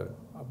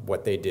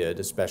what they did,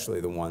 especially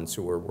the ones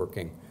who were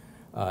working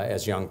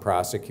as young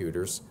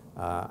prosecutors,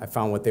 I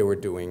found what they were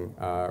doing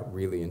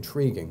really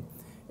intriguing.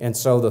 And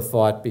so the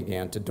thought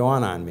began to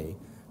dawn on me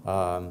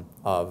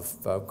of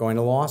going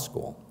to law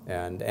school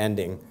and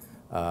ending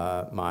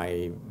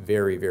my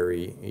very,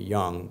 very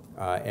young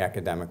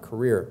academic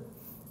career.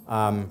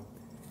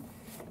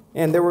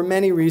 And there were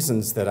many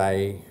reasons that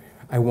I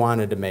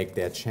wanted to make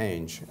that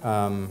change.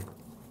 None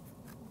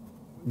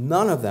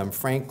of them,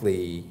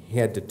 frankly,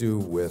 had to do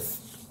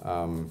with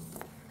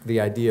the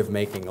idea of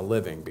making a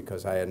living,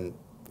 because I hadn't,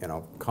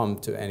 come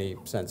to any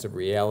sense of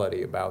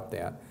reality about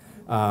that.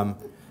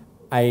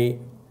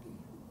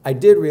 I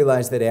did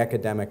realize that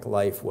academic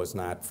life was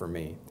not for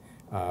me,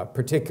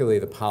 particularly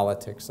the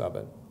politics of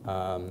it.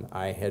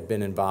 I had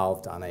been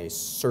involved on a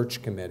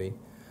search committee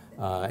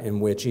in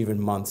which even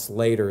months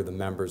later the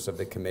members of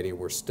the committee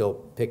were still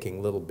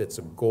picking little bits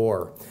of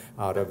gore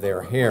out of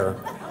their hair.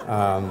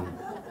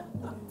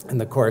 In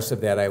the course of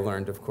that, I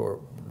learned, of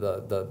course,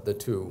 the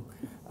two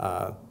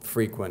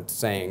frequent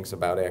sayings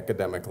about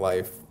academic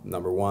life.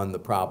 Number one, the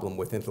problem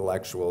with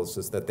intellectuals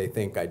is that they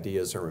think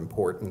ideas are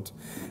important.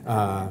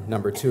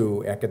 Number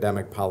two,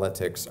 academic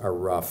politics are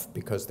rough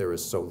because there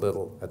is so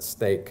little at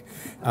stake.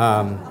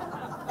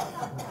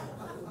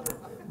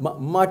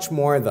 Much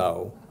more,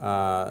 though,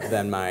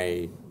 than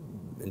my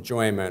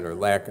enjoyment or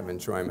lack of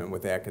enjoyment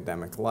with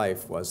academic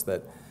life was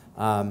that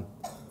I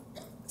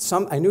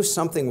knew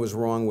something was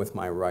wrong with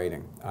my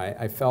writing.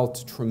 I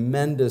felt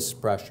tremendous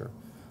pressure.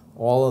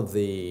 All of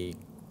the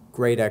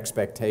great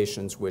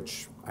expectations,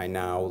 which I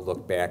now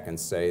look back and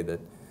say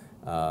that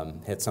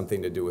had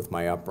something to do with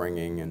my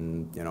upbringing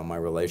and my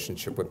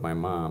relationship with my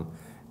mom,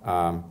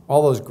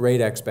 all those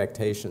great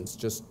expectations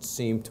just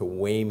seemed to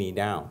weigh me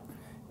down.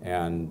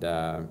 And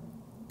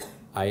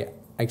I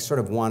sort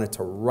of wanted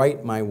to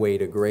write my way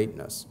to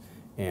greatness.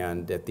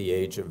 And at the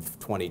age of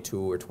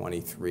 22 or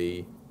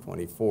 23,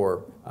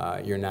 24,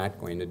 you're not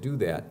going to do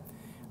that.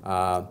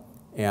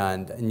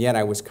 And yet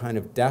I was kind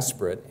of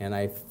desperate, and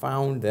I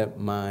found that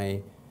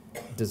my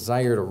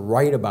desire to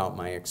write about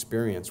my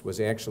experience was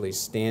actually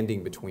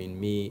standing between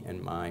me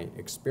and my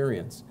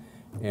experience.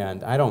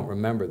 And I don't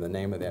remember the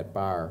name of that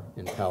bar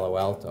in Palo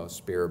Alto,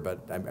 Spear, but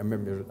I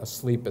remember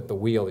Asleep at the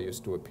Wheel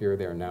used to appear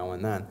there now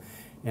and then.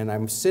 And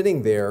I'm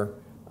sitting there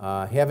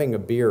having a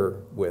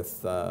beer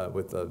with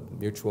a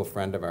mutual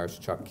friend of ours,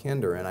 Chuck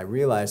Kinder, and I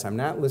realize I'm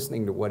not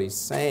listening to what he's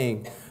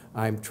saying.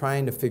 I'm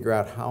trying to figure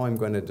out how I'm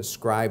going to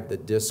describe the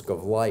disc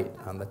of light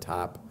on the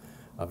top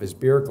of his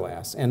beer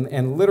glass.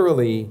 And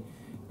literally,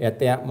 at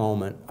that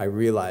moment, I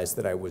realized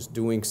that I was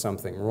doing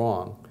something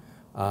wrong,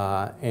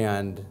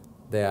 and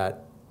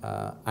that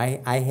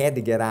I had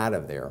to get out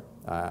of there.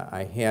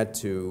 I had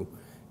to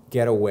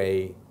get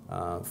away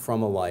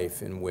from a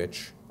life in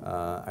which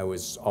I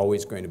was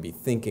always going to be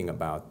thinking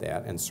about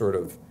that and sort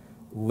of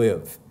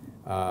live.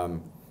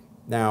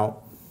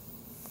 Now,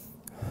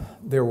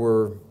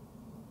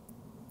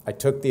 I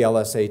took the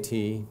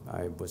LSAT.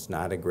 I was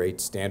not a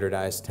great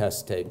standardized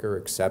test taker,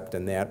 except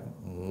in that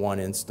one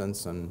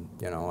instance, and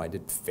I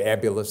did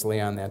fabulously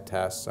on that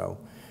test, so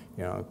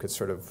I could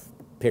sort of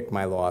pick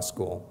my law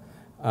school.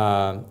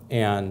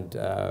 The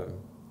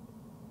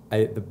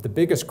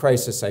biggest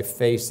crisis I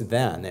faced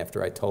then,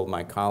 after I told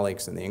my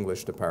colleagues in the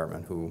English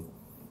department, who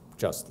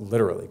just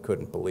literally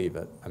couldn't believe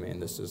it. I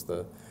mean, this is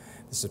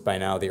by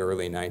now the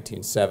early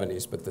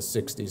 1970s, but the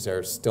 60s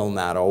are still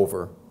not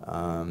over,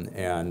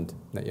 and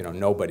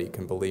nobody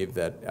can believe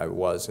that I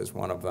was, as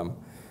one of them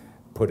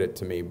put it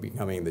to me,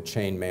 becoming the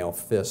chainmail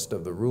fist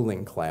of the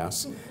ruling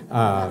class.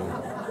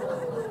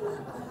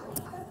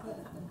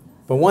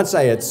 But once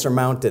I had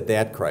surmounted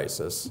that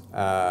crisis,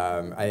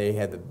 I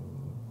had the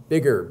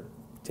bigger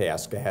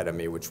task ahead of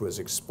me, which was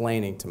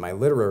explaining to my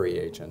literary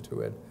agent,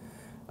 who had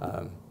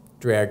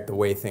dragged the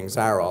way things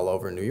are all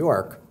over New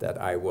York, that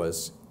I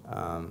was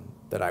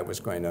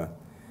going to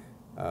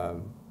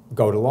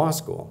go to law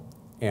school.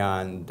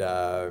 And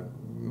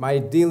my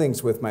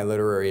dealings with my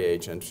literary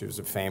agent, she was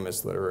a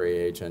famous literary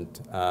agent,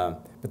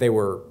 but they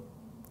were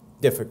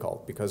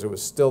difficult because it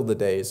was still the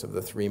days of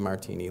the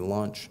 3-martini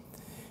lunch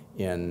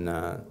in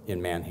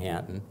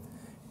Manhattan.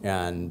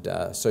 And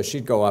so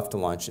she'd go off to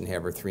lunch and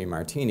have her 3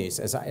 martinis.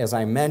 As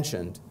I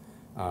mentioned,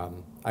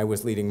 I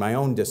was leading my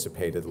own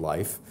dissipated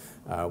life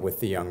with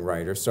the young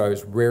writer, so I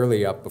was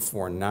rarely up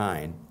before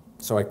 9.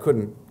 So I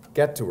couldn't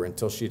get to her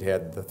until she'd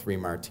had the 3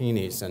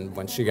 martinis, and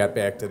when she got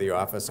back to the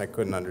office, I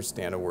couldn't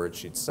understand a word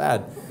she'd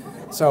said.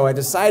 So I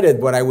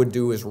decided what I would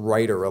do is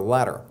write her a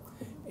letter.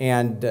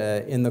 And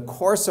in the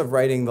course of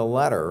writing the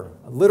letter,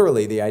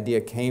 literally the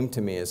idea came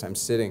to me as I'm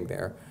sitting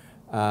there,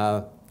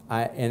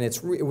 and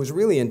it was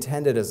really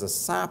intended as a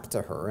sop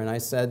to her, and I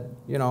said,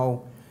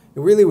 it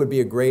really would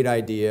be a great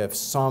idea if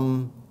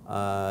some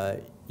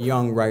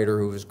young writer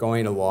who was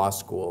going to law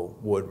school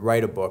would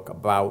write a book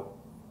about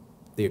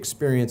the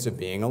experience of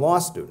being a law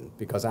student,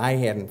 because I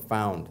hadn't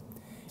found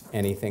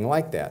anything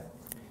like that.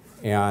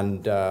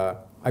 And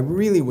I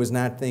really was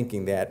not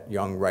thinking that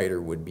young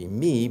writer would be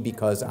me,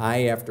 because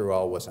I, after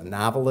all, was a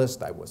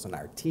novelist. I was an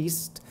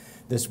artiste.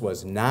 This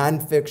was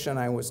nonfiction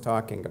I was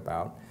talking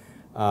about.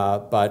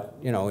 But,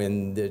 you know,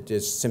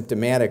 just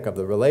symptomatic of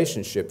the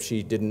relationship,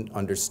 she didn't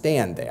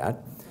understand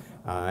that,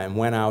 and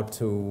went out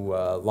to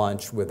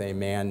lunch with a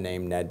man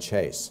named Ned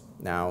Chase.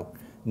 Now,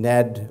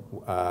 Ned,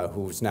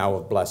 who's now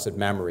of blessed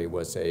memory,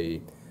 was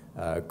a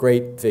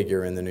great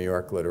figure in the New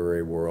York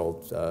literary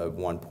world, at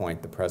one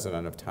point the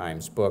president of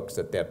Times Books,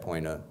 at that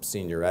point a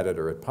senior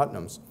editor at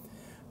Putnam's.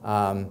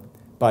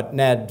 But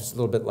Ned, a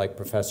little bit like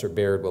Professor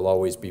Baird, will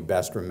always be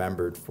best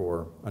remembered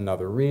for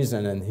another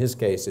reason. In his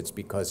case, it's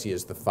because he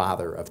is the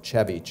father of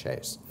Chevy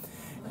Chase.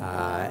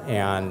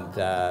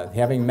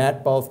 Having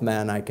met both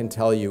men, I can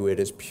tell you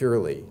it is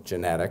purely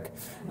genetic.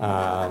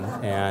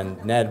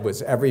 And Ned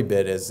was every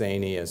bit as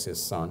zany as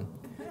his son.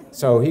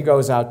 So he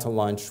goes out to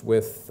lunch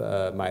with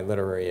my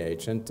literary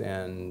agent,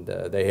 and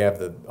they have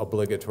the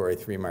obligatory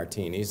 3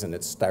 martinis, and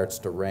it starts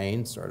to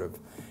rain, sort of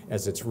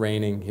as it's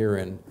raining here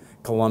in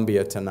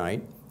Columbia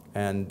tonight.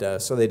 And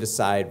so they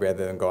decide,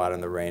 rather than go out in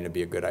the rain, it'd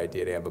be a good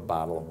idea to have a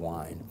bottle of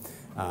wine.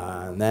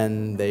 And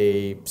then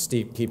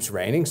keeps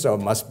raining, so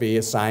it must be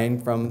a sign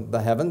from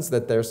the heavens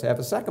that there's have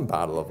a second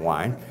bottle of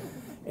wine.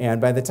 And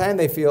by the time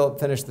they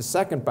finish the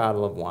second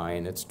bottle of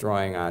wine, it's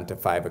drawing on to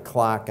 5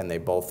 o'clock, and they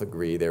both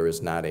agree there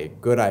is not a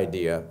good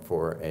idea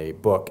for a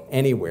book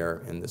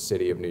anywhere in the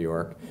city of New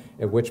York,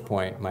 at which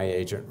point my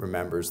agent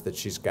remembers that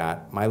she's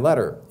got my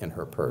letter in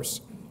her purse.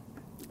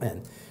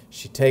 And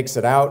she takes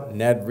it out,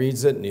 Ned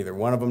reads it, neither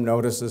one of them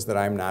notices that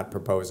I'm not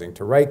proposing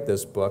to write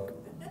this book.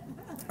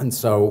 And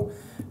so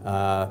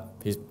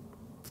he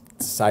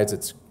decides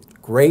it's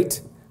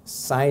great,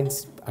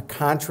 signs a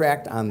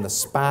contract on the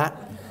spot,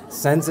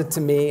 sends it to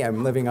me.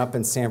 I'm living up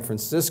in San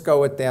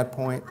Francisco at that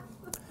point.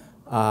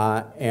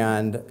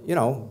 And, you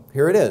know,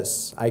 here it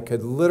is. I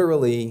could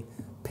literally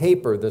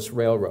paper this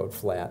railroad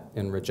flat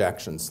in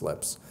rejection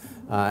slips.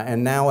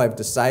 And now I've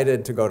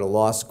decided to go to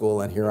law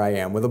school, and here I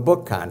am with a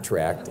book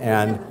contract.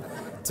 And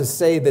to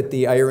say that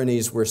the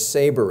ironies were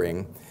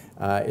sabering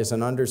is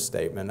an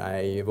understatement.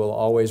 I will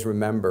always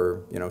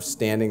remember, you know,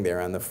 standing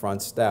there on the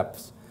front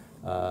steps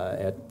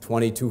at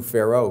 22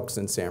 Fair Oaks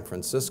in San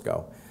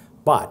Francisco.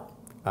 But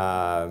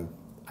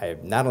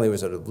not only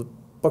was it a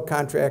book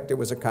contract, it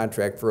was a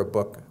contract for a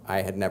book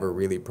I had never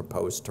really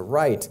proposed to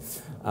write.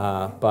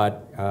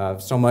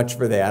 But so much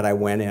for that. I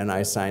went in,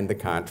 I signed the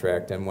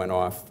contract, and went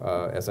off,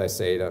 as I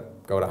say, to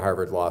go to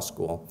Harvard Law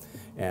School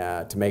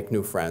to make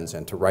new friends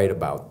and to write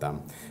about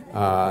them.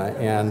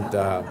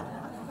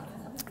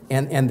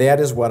 And that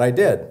is what I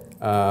did.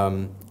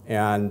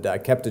 And I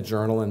kept a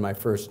journal in my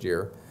first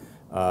year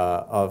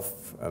of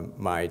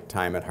my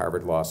time at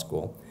Harvard Law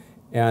School.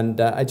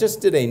 And I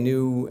just did a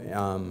new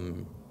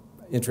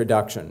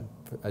introduction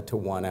to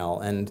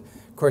 1L. And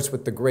of course,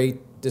 with the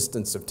great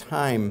distance of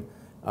time,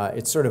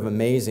 it's sort of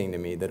amazing to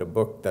me that a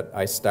book that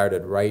I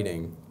started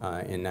writing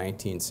in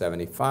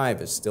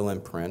 1975 is still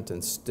in print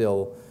and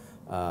still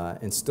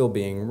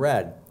being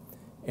read.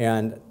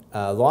 And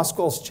law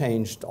school's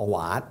changed a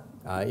lot.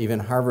 Even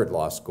Harvard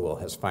Law School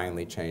has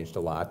finally changed a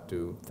lot,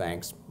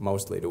 thanks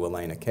mostly to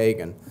Elena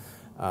Kagan,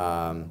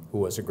 who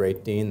was a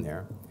great dean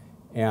there.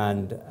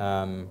 And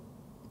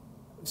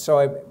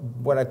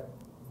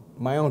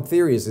my own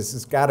theory is this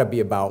has got to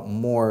be about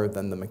more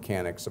than the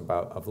mechanics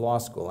of law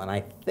school. And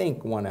I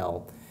think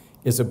 1L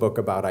is a book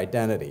about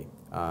identity,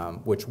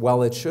 which,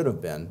 well, it should have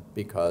been,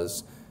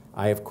 because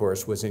I, of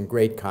course, was in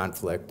great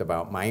conflict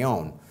about my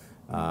own.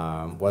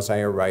 Was I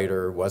a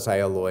writer? Was I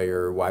a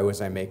lawyer? Why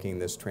was I making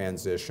this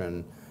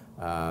transition?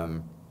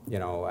 You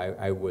know,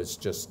 I was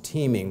just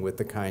teeming with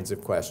the kinds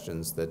of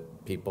questions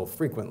that people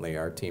frequently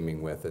are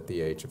teeming with at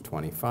the age of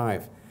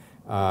 25.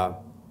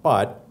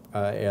 But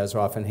as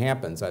often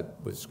happens,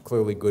 that was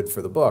clearly good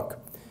for the book.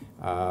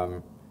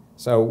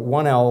 So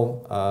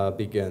 1L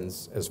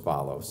begins as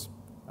follows.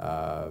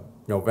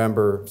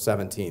 November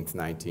 17th,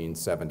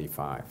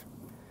 1975.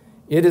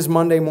 It is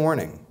Monday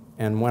morning,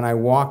 and when I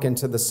walk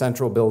into the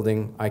central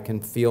building, I can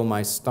feel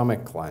my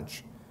stomach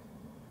clench.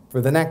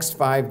 For the next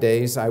 5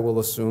 days, I will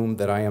assume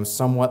that I am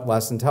somewhat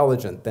less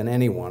intelligent than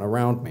anyone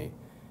around me.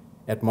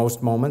 At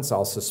most moments,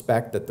 I'll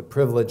suspect that the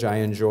privilege I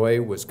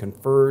enjoy was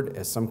conferred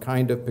as some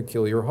kind of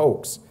peculiar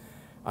hoax.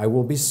 I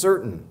will be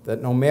certain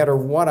that no matter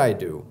what I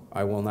do,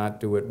 I will not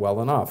do it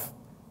well enough.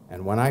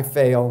 And when I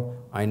fail,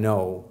 I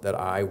know that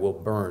I will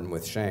burn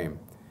with shame.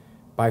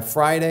 By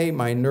Friday,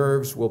 my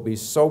nerves will be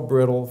so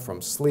brittle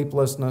from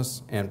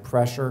sleeplessness and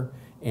pressure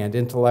and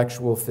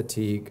intellectual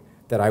fatigue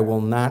that I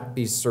will not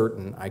be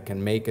certain I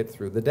can make it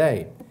through the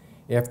day.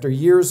 After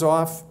years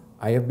off,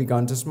 I have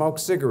begun to smoke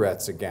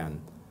cigarettes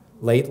again.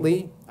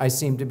 Lately, I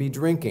seem to be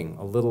drinking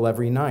a little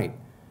every night.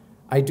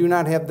 I do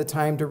not have the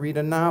time to read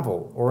a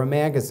novel or a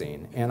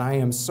magazine, and I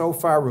am so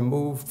far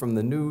removed from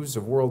the news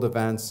of world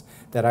events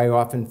that I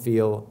often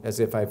feel as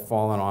if I've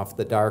fallen off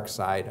the dark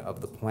side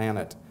of the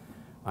planet.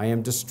 I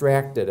am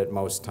distracted at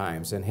most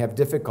times and have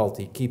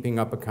difficulty keeping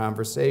up a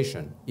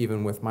conversation,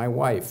 even with my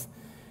wife.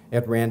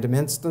 At random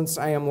instants,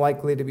 I am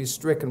likely to be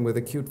stricken with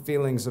acute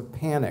feelings of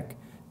panic,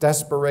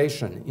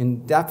 desperation,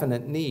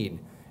 indefinite need,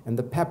 and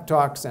the pep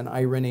talks and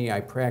irony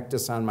I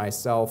practice on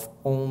myself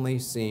only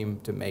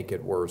seem to make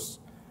it worse.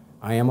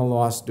 I am a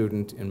law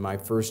student in my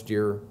first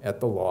year at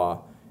the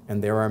law,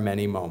 and there are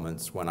many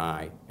moments when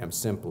I am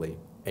simply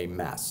a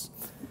mess.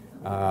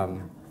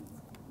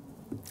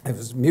 It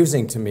was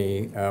amusing to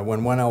me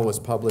when 1L was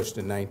published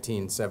in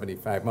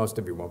 1975. Most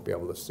of you won't be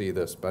able to see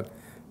this, but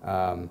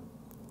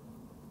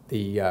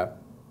the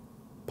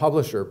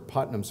publisher,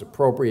 Putnam's,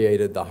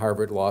 appropriated the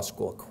Harvard Law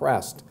School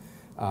crest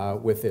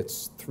with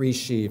its 3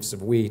 sheaves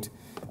of wheat.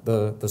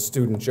 The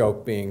student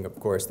joke being, of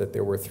course, that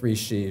there were 3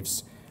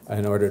 sheaves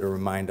in order to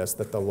remind us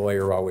that the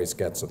lawyer always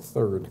gets a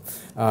third.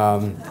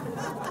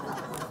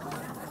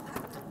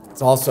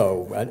 It's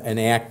also an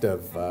act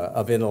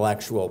of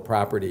intellectual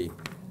property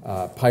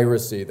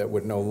piracy that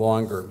would no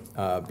longer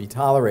be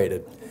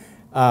tolerated.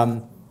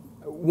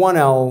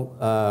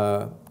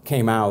 1L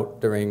came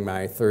out during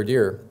my 3rd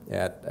year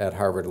at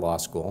Harvard Law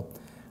School.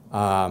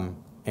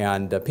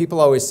 And people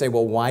always say,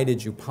 well, why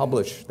did you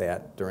publish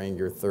that during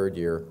your 3rd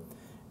year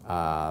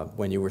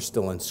when you were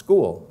still in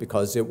school?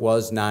 Because it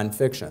was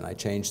nonfiction. I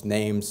changed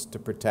names to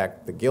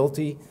protect the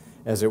guilty,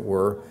 as it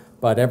were,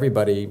 but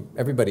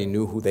everybody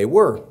knew who they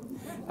were.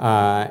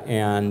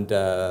 And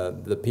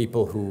the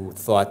people who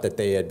thought that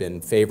they had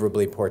been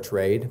favorably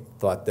portrayed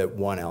thought that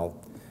 1L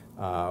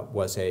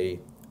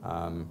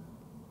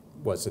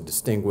was a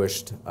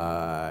distinguished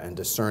and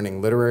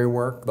discerning literary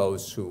work.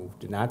 Those who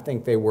did not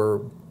think they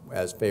were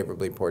as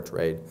favorably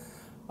portrayed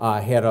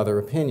had other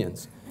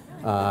opinions.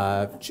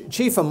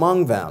 Chief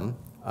among them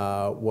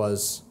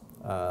was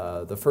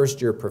the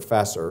first-year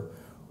professor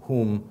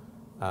whom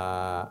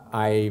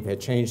I had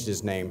changed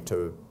his name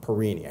to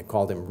Perini. I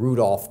called him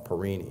Rudolph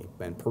Perini.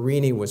 And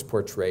Perini was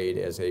portrayed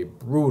as a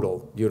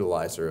brutal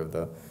utilizer of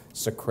the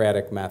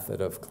Socratic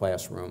method of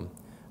classroom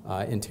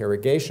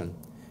interrogation.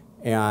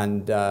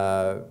 And,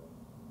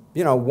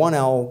 you know,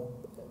 1L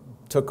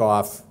took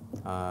off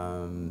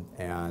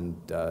and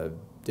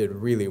did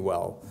really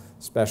well,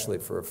 especially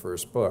for a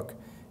first book.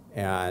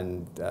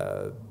 And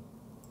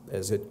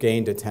as it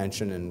gained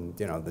attention in,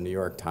 you know, the New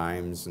York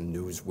Times and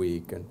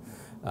Newsweek, and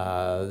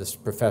this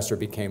professor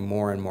became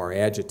more and more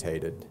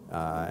agitated.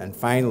 And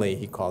finally,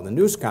 he called a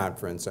news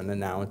conference and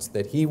announced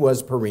that he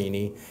was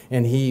Perini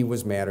and he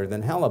was madder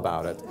than hell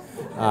about it.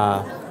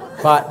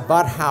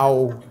 But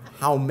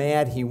how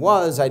mad he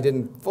was, I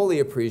didn't fully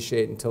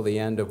appreciate until the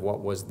end of what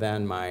was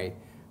then my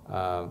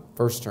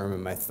first term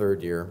in my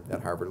 3rd year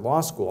at Harvard Law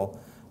School,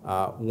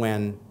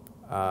 when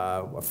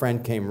a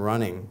friend came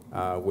running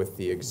with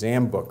the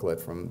exam booklet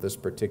from this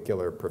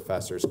particular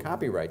professor's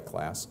copyright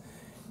class.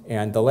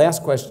 And the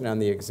last question on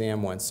the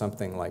exam went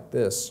something like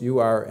this: you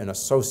are an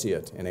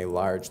associate in a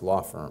large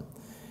law firm.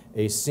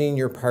 A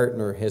senior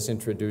partner has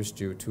introduced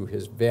you to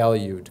his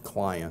valued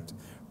client,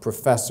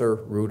 Professor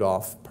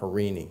Rudolph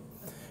Perini.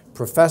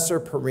 Professor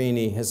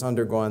Perini has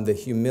undergone the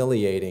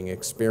humiliating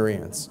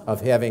experience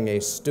of having a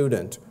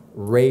student,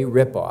 Ray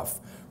Ripoff,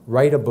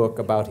 write a book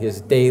about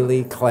his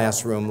daily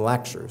classroom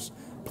lectures.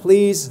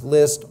 Please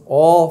list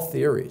all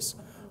theories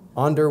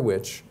under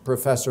which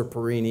Professor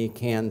Perini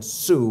can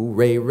sue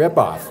Ray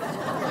Ripoff.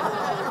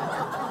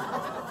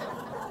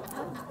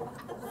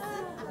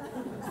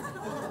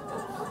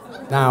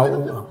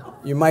 Now,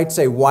 you might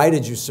say, why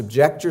did you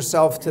subject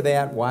yourself to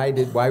that? Why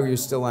were you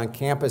still on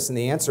campus? And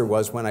the answer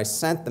was, when I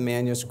sent the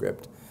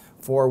manuscript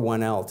for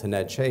 1L to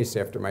Ned Chase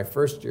after my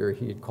first year,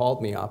 he had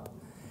called me up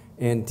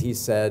and he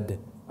said,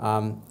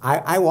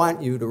 I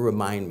want you to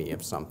remind me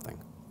of something.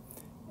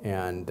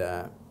 And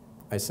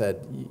I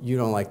said, you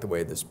don't like the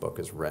way this book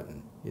is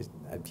written.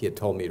 He had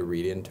told me to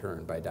read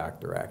Intern by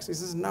Dr. X. He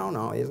says, no,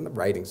 the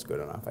writing's good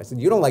enough. I said,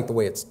 you don't like the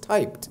way it's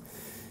typed.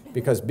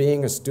 Because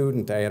being a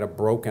student, I had a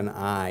broken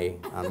eye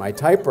on my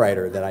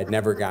typewriter that I'd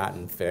never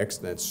gotten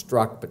fixed, and it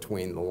struck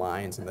between the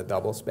lines and the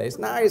double space.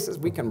 Now he says,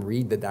 we can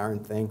read the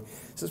darn thing.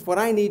 He says, what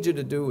I need you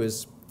to do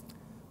is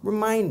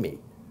remind me,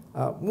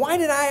 why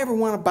did I ever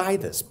want to buy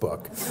this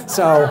book?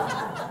 So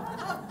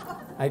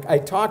I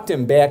talked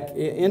him back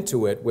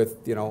into it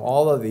with, you know,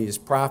 all of these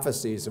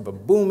prophecies of a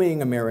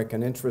booming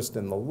American interest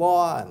in the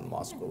law, and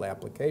law school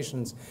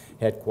applications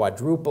had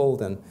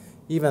quadrupled. And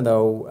even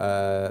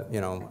though, you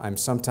know, I'm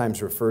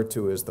sometimes referred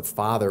to as the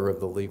father of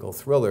the legal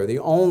thriller, the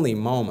only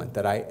moment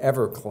that I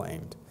ever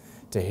claimed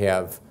to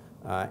have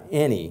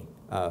any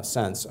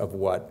sense of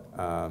what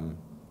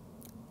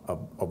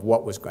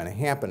was going to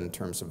happen in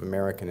terms of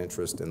American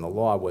interest in the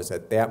law was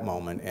at that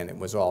moment, and it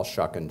was all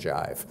shuck and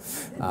jive.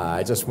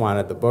 I just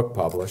wanted the book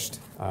published.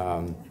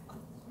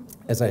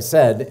 As I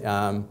said,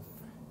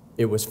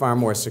 it was far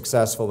more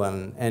successful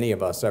than any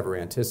of us ever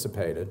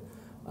anticipated.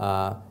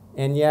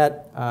 And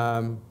yet,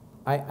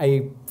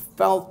 I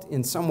felt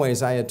in some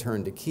ways I had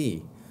turned a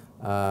key.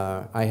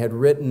 I had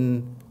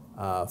written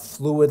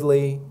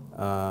fluidly,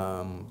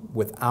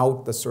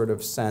 without the sort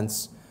of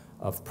sense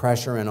of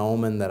pressure and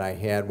omen that I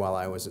had while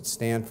I was at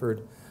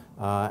Stanford.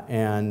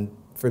 And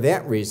for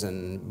that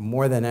reason,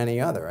 more than any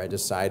other, I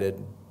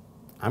decided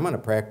I'm going to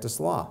practice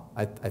law.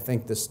 I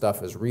think this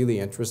stuff is really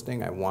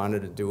interesting. I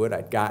wanted to do it.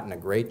 I'd gotten a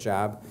great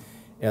job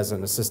as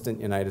an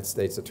assistant United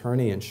States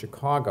attorney in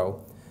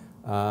Chicago.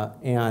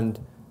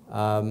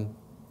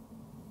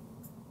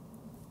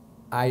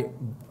 I,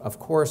 of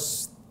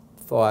course,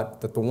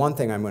 thought that the one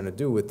thing I'm going to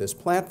do with this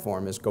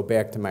platform is go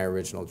back to my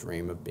original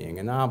dream of being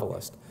a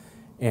novelist.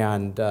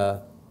 And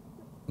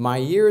my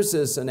years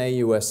as an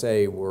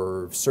AUSA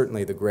were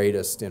certainly the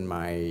greatest in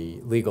my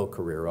legal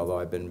career, although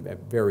I've been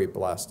very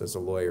blessed as a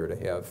lawyer to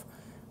have,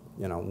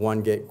 you know,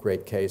 one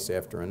great case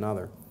after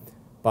another.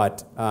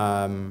 But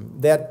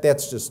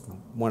that's just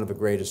one of the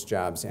greatest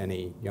jobs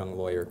any young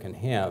lawyer can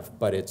have,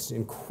 but it's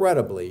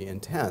incredibly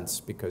intense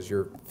because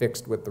you're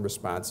fixed with the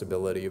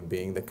responsibility of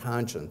being the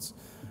conscience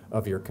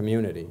of your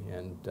community,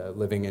 and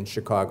living in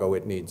Chicago,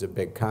 it needs a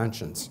big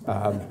conscience.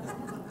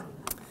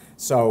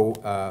 So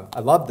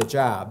I loved the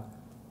job,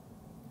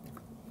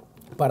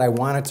 but I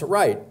wanted to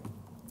write,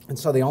 and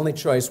so the only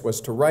choice was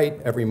to write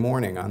every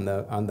morning on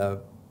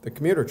the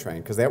commuter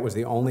train, because that was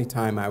the only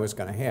time I was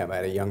going to have. I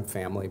had a young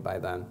family by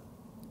then.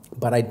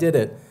 But I did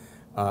it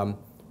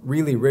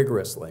really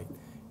rigorously.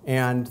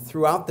 And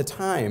throughout the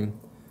time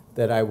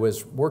that I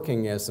was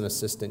working as an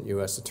assistant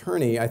U.S.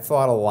 attorney, I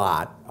thought a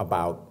lot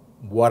about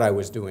what I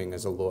was doing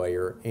as a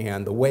lawyer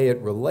and the way it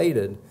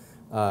related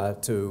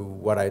to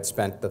what I'd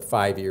spent the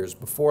 5 years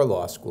before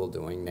law school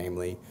doing,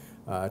 namely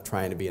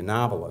trying to be a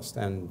novelist.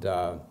 And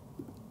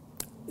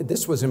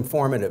this was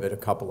informative at a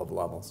couple of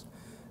levels.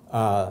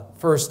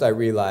 First, I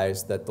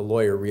realized that the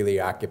lawyer really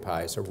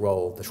occupies a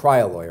role, the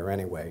trial lawyer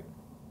anyway,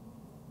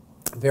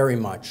 very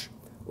much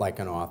like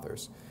an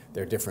author's.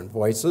 They're different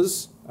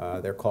voices.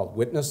 They're called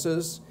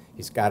witnesses.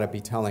 He's got to be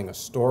telling a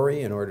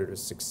story in order to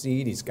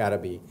succeed. He's got to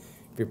be,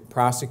 if you're a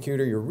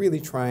prosecutor, you're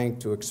really trying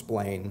to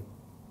explain,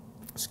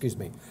 excuse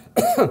me,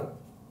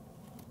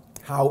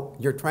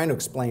 you're trying to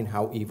explain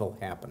how evil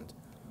happened.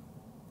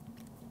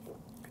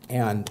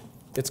 And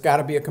it's got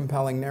to be a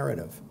compelling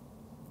narrative.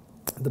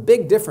 The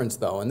big difference,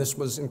 though, and this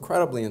was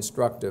incredibly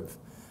instructive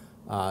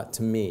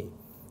to me,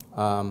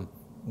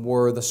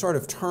 were the sort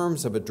of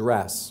terms of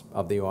address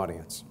of the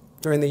audience.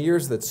 During the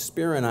years that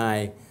Spear and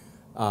I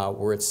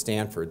were at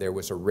Stanford, there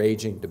was a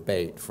raging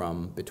debate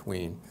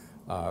between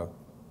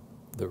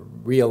the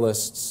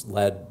realists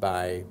led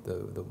by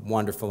the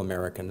wonderful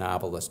American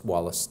novelist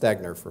Wallace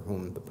Stegner, for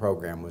whom the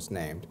program was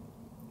named,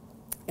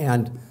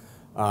 and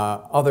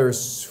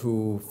others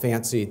who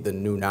fancied the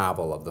new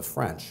novel of the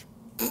French.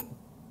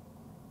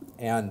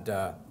 And,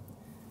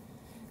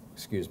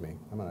 excuse me,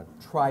 I'm going to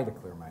try to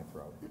clear my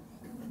throat.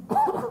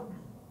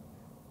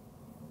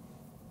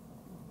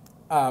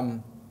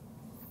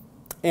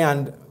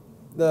 And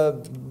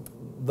those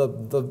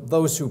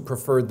who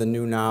preferred the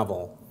new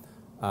novel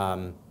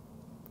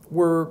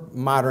were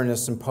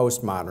modernists and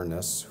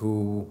postmodernists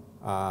who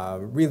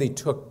really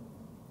took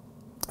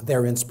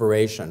their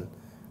inspiration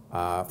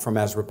from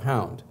Ezra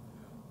Pound,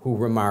 who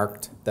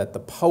remarked that the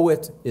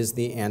poet is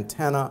the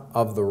antenna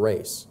of the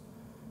race,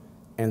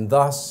 and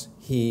thus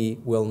he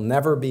will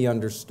never be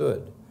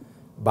understood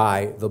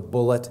by the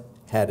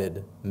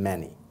bullet-headed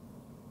many.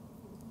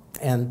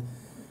 And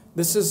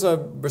this is a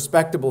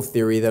respectable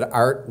theory that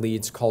art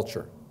leads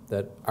culture,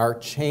 that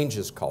art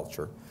changes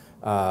culture.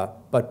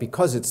 But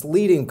because it's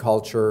leading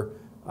culture,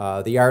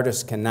 the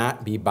artist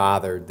cannot be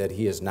bothered that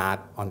he is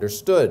not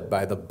understood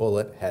by the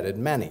bullet-headed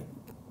many.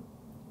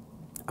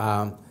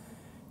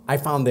 I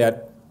found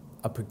that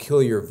a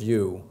peculiar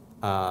view,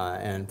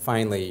 and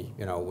finally,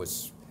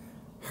 was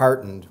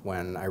heartened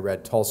when I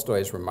read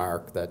Tolstoy's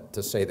remark that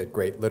to say that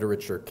great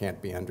literature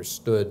can't be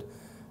understood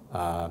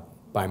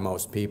by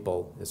most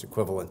people is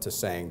equivalent to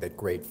saying that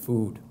great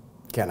food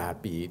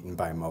cannot be eaten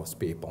by most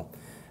people.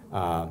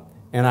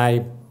 And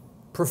I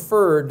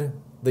preferred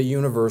the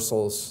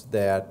universals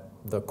that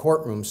the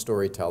courtroom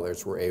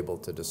storytellers were able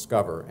to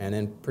discover. And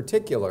in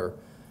particular,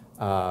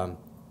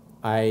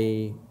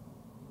 I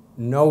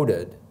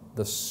noted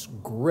the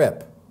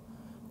grip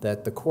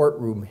that the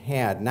courtroom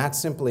had, not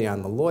simply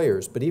on the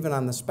lawyers, but even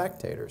on the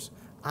spectators.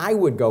 I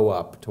would go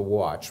up to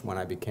watch when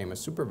I became a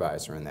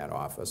supervisor in that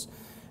office.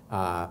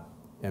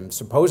 And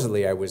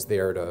supposedly I was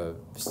there to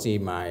see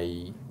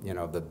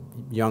the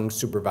young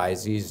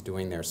supervisees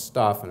doing their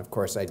stuff. And of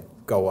course I'd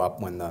go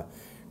up when the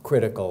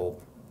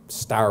critical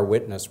star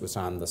witness was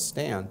on the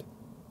stand.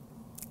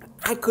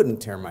 I couldn't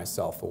tear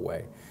myself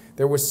away.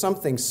 There was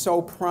something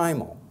so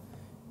primal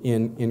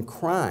in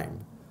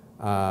crime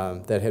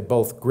that had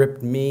both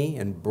gripped me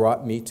and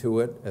brought me to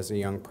it as a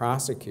young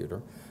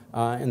prosecutor,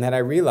 and that I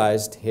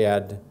realized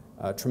had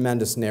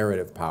tremendous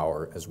narrative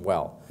power as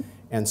well.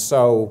 And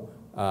so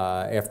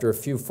after a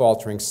few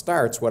faltering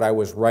starts, what I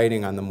was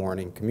writing on the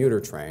morning commuter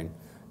train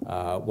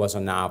was a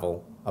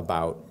novel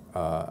about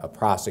a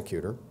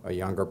prosecutor, a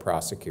younger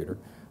prosecutor,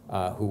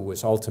 who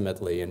was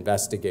ultimately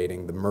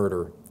investigating the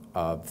murder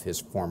of his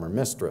former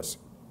mistress.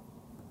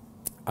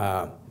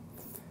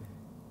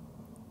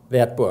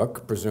 That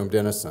book, Presumed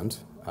Innocent,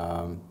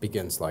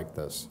 begins like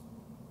this.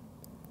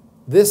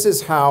 This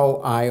is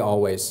how I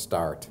always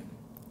start.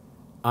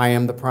 I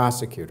am the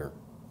prosecutor.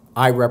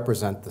 I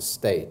represent the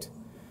state.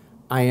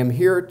 I am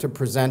here to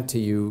present to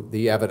you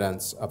the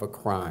evidence of a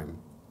crime.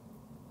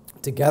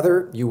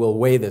 Together, you will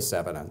weigh this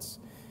evidence.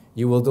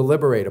 You will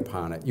deliberate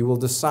upon it. You will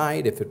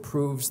decide if it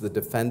proves the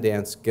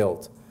defendant's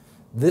guilt.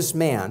 This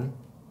man,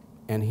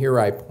 and here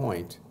I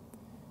point,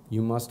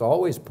 you must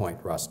always point,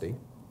 Rusty,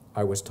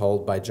 I was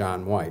told by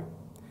John White.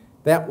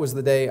 That was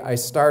the day I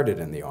started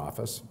in the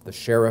office. The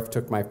sheriff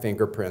took my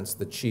fingerprints,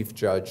 the chief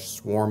judge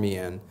swore me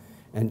in,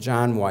 and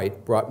John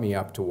White brought me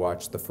up to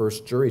watch the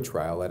first jury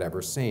trial I'd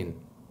ever seen.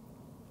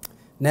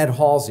 Ned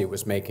Halsey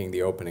was making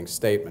the opening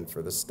statement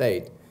for the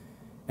state,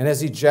 and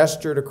as he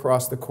gestured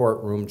across the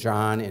courtroom,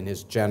 John, in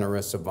his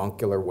generous,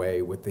 avuncular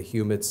way, with the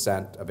humid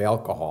scent of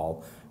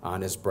alcohol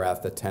on his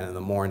breath at 10 in the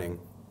morning,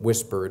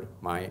 whispered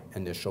my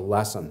initial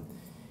lesson.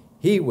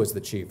 He was the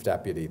chief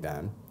deputy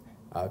then,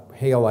 a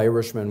hale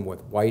Irishman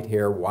with white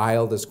hair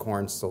wild as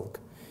corn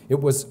silk.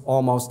 It was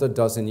almost a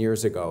dozen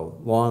years ago,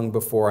 long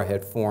before I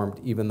had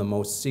formed even the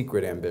most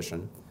secret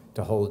ambition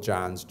to hold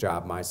John's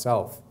job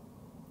myself.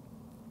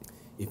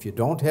 If you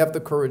don't have the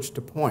courage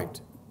to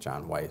point,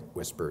 John White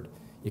whispered,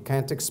 you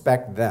can't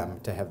expect them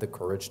to have the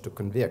courage to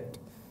convict.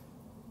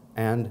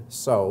 And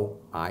so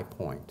I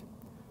point.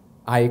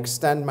 I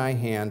extend my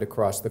hand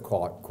across the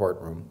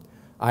courtroom.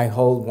 I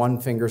hold one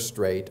finger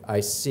straight. I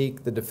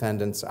seek the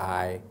defendant's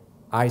eye.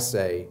 I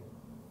say,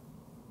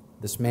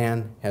 this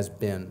man has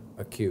been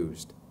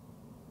accused.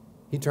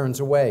 He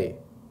turns away,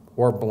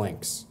 or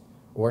blinks,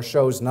 or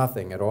shows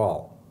nothing at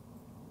all.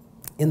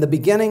 In the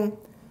beginning,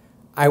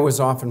 I was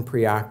often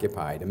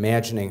preoccupied,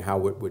 imagining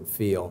how it would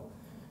feel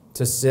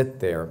to sit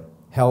there,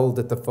 held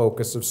at the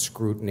focus of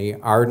scrutiny,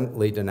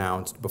 ardently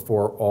denounced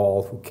before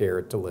all who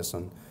cared to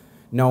listen,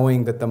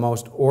 knowing that the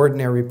most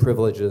ordinary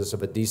privileges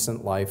of a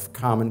decent life,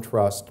 common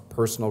trust,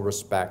 personal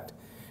respect,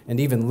 and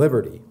even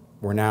liberty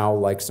were now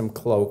like some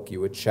cloak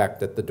you had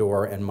checked at the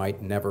door and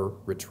might never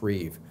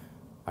retrieve.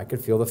 I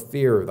could feel the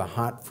fear, the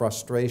hot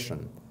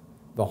frustration,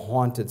 the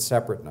haunted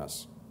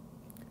separateness.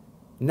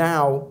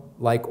 Now,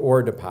 like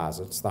ore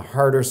deposits, the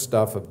harder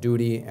stuff of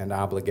duty and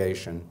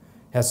obligation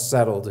has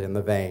settled in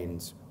the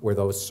veins where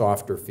those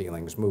softer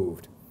feelings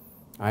moved.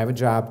 I have a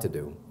job to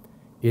do.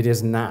 It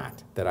is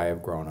not that I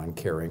have grown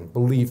uncaring,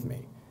 believe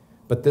me,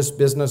 but this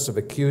business of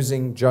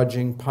accusing,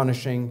 judging,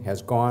 punishing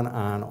has gone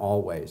on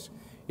always.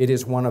 It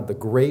is one of the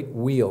great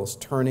wheels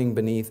turning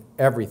beneath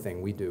everything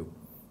we do.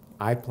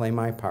 I play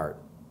my part.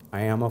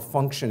 I am a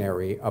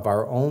functionary of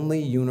our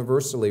only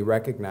universally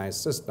recognized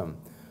system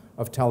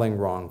of telling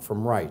wrong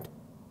from right,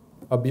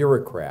 a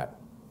bureaucrat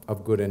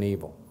of good and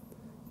evil.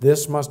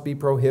 This must be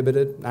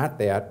prohibited, not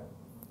that.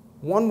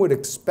 One would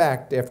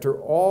expect, after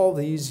all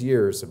these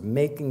years of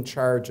making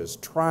charges,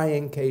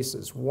 trying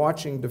cases,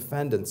 watching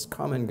defendants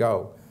come and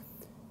go,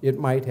 it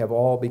might have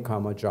all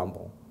become a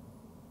jumble.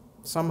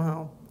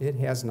 Somehow, it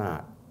has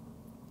not.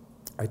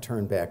 I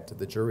turn back to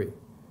the jury.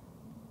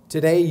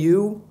 Today,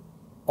 you,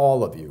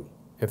 all of you,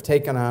 have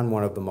taken on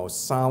one of the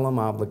most solemn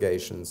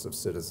obligations of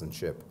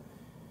citizenship.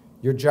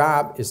 Your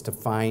job is to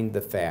find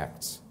the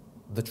facts,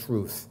 the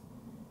truth.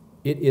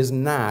 It is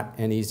not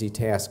an easy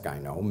task, I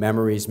know.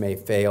 Memories may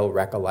fail,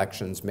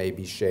 recollections may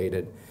be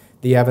shaded.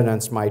 The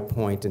evidence might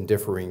point in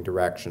differing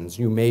directions.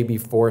 You may be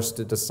forced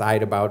to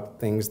decide about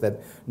things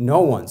that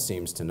no one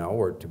seems to know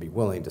or to be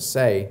willing to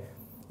say.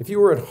 If you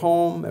were at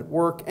home, at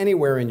work,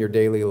 anywhere in your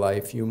daily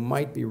life, you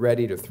might be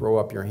ready to throw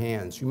up your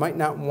hands. You might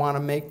not want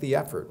to make the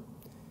effort.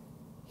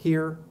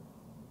 Here,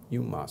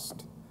 you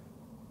must.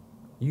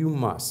 You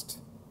must.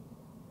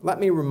 Let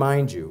me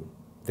remind you,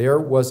 there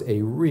was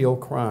a real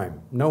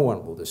crime. No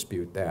one will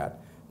dispute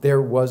that.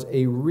 There was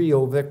a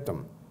real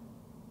victim,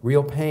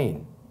 real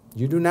pain.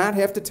 You do not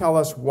have to tell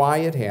us why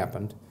it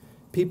happened.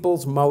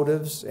 People's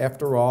motives,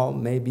 after all,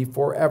 may be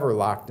forever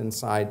locked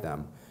inside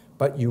them.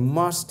 But you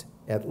must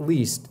at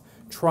least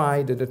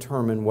try to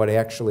determine what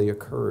actually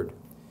occurred.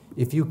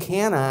 If you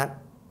cannot,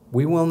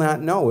 we will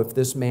not know if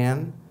this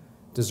man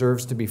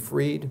deserves to be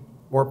freed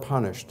or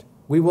punished.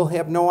 We will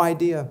have no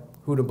idea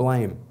who to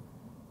blame.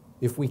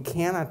 If we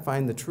cannot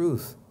find the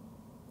truth,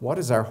 what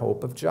is our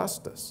hope of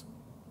justice?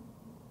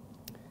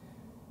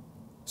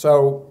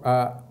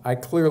 So I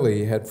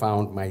clearly had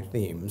found my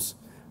themes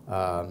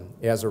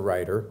as a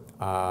writer,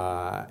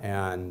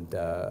 and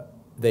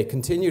they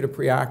continue to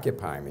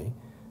preoccupy me.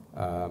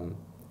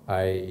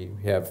 I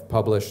have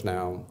published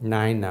now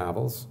 9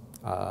 novels,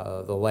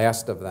 the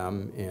last of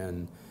them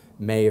in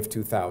May of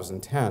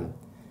 2010.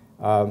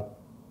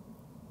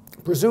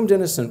 Presumed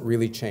Innocent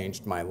really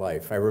changed my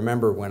life. I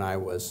remember when I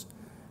was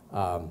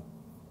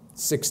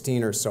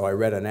 16 or so, I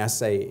read an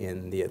essay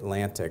in The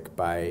Atlantic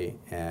by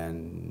a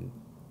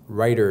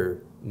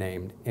writer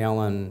named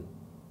Alan,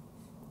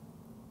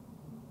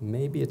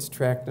 maybe it's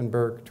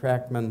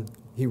Trackman.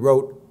 He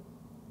wrote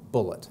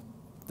Bullet,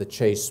 the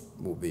chase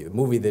movie, the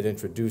movie that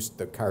introduced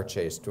the car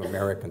chase to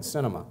American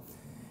cinema.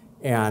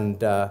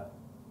 And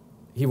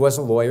he was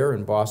a lawyer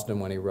in Boston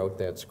when he wrote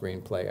that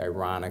screenplay,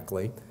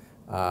 ironically.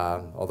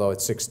 Although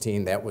at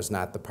 16, that was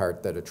not the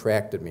part that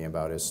attracted me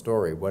about his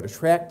story. What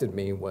attracted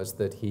me was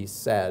that he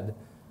said,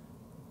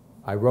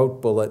 I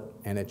wrote Bullet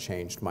and it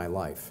changed my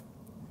life.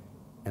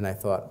 And I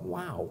thought,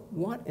 wow,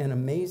 what an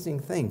amazing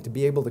thing to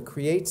be able to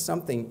create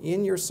something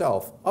in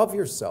yourself, of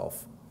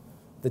yourself,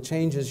 that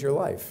changes your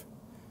life.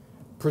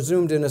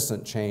 Presumed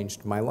Innocent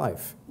changed my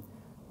life.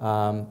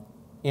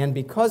 And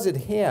because it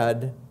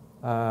had,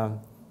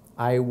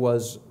 I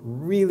was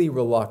really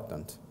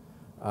reluctant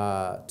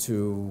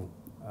to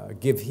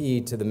give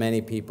heed to the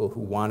many people who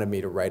wanted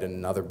me to write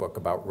another book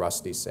about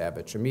Rusty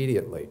Savage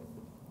immediately.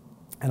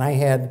 And I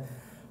had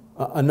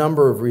a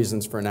number of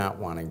reasons for not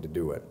wanting to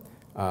do it.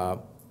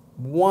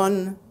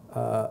 One,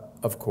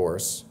 of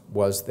course,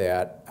 was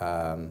that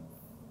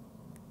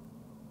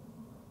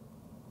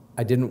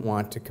I didn't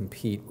want to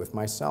compete with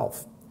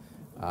myself.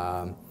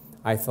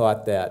 I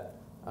thought that,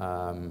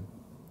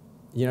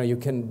 you know,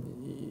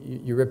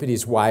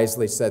 Euripides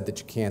wisely said that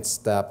you can't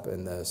step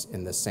in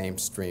the same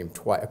stream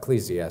twice.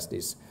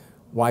 Ecclesiastes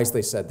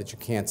wisely said that you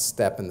can't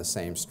step in the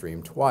same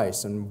stream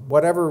twice. And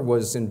whatever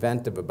was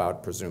inventive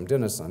about Presumed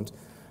Innocent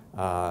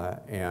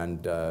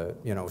and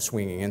you know,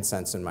 swinging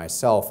incense in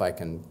myself, I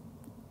can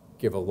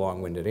give a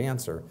long-winded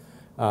answer.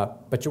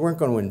 But you weren't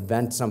going to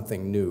invent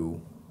something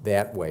new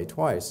that way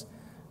twice.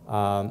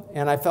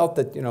 And I felt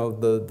that, you know,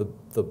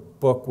 the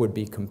book would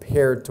be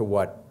compared to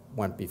what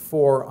went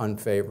before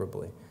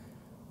unfavorably.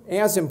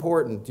 As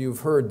important, you've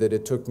heard that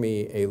it took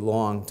me a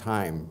long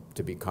time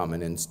to become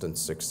an instant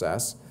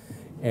success.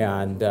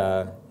 And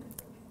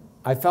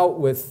I felt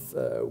with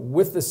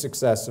the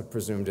success of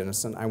Presumed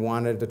Innocent, I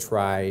wanted to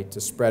try to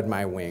spread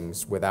my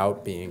wings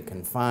without being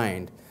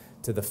confined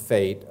to the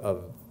fate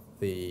of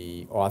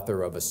the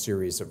author of a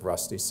series of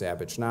Rusty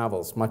Savage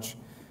novels, much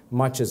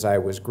as I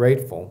was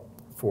grateful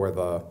for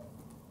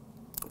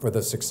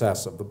the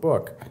success of the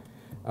book.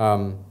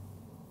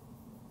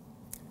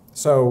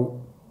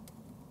 So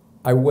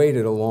I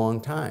waited a long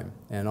time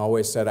and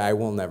always said, I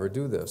will never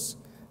do this.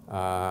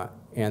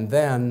 And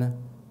then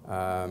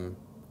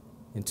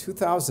in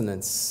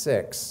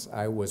 2006,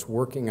 I was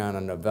working on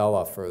a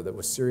novella that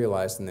was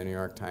serialized in the New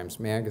York Times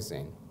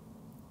Magazine.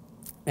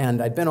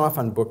 And I'd been off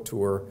on book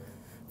tour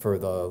for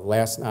the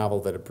last novel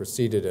that had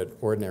preceded it,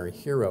 Ordinary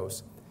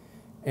Heroes.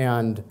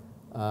 And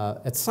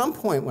at some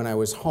point when I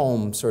was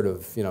home, sort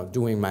of, you know,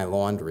 doing my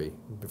laundry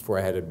before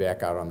I headed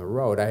back out on the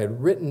road, I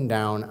had written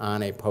down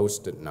on a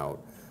Post-it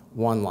note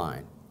one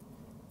line: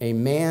 "A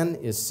man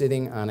is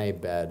sitting on a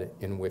bed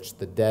in which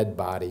the dead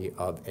body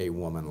of a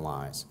woman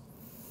lies."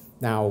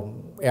 Now,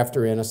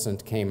 after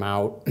Innocent came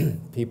out,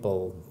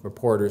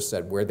 reporters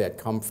said, where'd that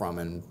come from?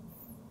 And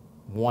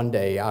one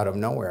day, out of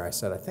nowhere, I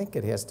said, I think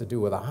it has to do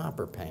with a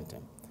Hopper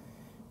painting.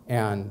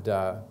 And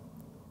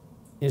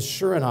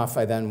sure enough,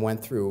 I then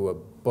went through a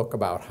book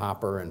about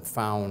Hopper and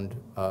found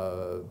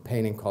a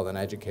painting called An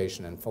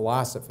Education in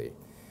Philosophy.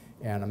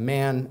 And a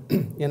man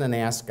in an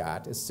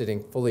ascot is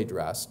sitting fully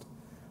dressed.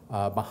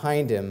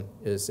 Behind him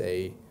is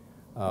a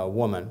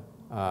woman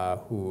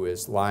who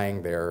is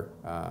lying there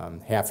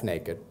half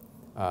naked.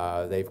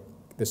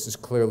 This is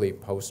clearly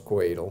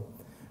post-coital.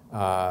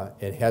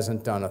 It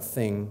hasn't done a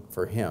thing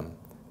for him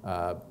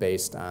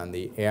based on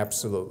the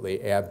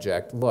absolutely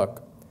abject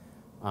look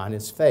on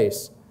his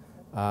face.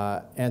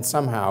 And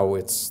somehow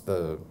it's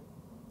the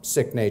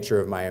sick nature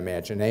of my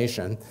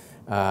imagination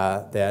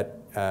that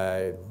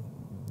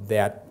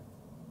that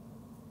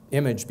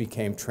image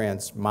became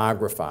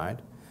transmogrified.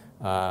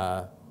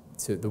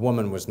 The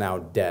woman was now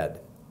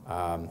dead.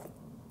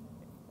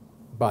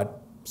 But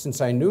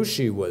since I knew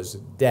she was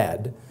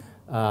dead,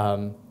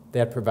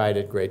 that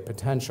provided great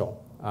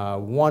potential.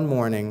 One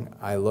morning,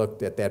 I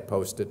looked at that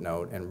Post-it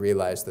note and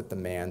realized that the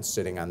man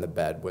sitting on the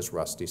bed was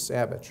Rusty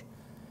Savage,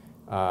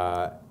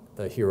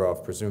 the hero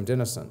of Presumed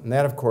Innocent. And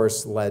that, of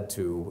course, led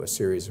to a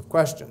series of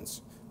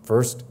questions.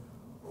 First,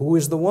 who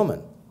is the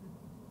woman?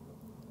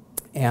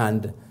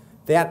 And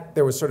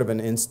there was sort of an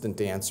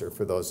instant answer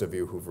for those of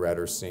you who've read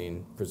or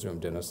seen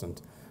Presumed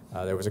Innocent.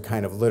 There was a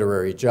kind of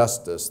literary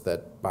justice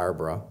that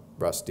Barbara,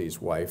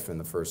 Rusty's wife in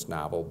the first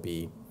novel,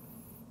 be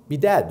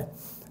dead.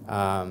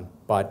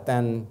 But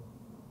then,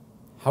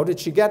 how did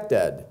she get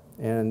dead?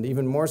 And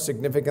even more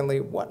significantly,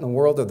 what in the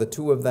world are the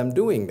two of them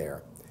doing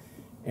there?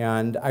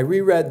 And I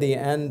reread the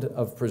end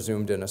of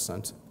Presumed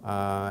Innocent,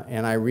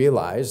 and I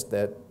realized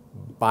that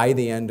by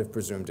the end of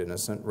Presumed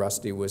Innocent,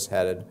 Rusty was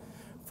headed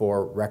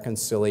for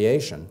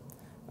reconciliation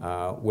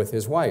with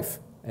his wife,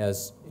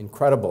 as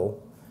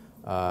incredible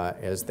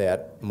as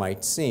that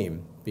might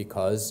seem,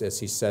 because, as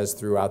he says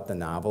throughout the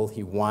novel,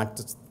 he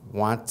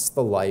wants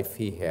the life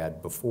he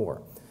had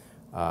before.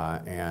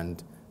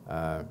 And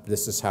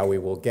this is how we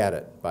will get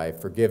it, by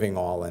forgiving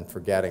all and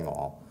forgetting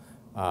all.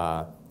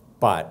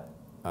 But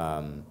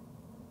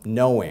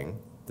knowing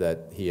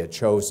that he had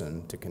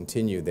chosen to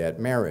continue that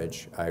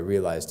marriage, I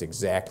realized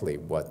exactly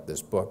what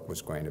this book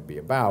was going to be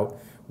about,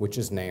 which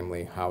is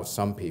namely how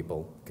some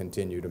people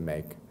continue to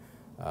make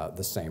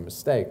the same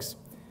mistakes.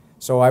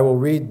 So I will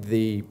read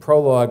the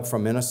prologue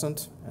from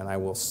Innocent, and I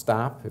will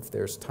stop. If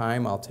there's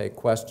time, I'll take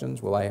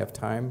questions. Will I have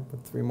time for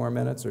 3 more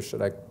minutes, or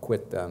should I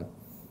quit then?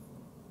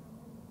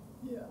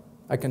 Yeah.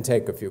 I can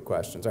take a few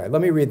questions. All right,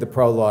 let me read the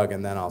prologue,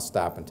 and then I'll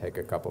stop and take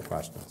a couple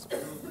questions.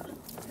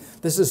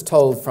 This is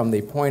told from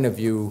the point of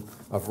view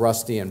of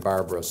Rusty and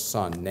Barbara's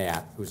son,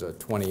 Nat, who's a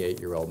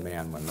 28-year-old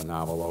man when the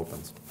novel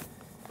opens.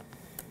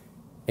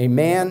 A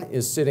man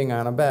is sitting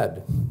on a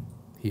bed.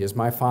 He is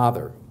my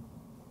father.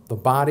 The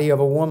body of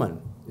a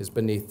woman is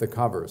beneath the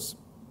covers.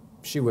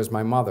 She was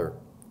my mother.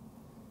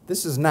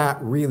 This is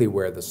not really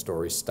where the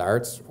story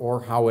starts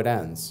or how it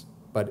ends,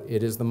 but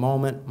it is the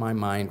moment my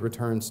mind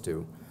returns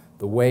to,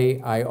 the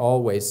way I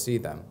always see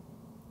them.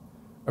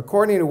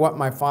 According to what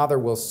my father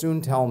will soon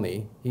tell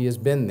me, he has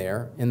been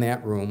there in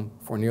that room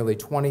for nearly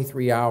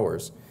 23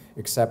 hours,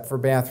 except for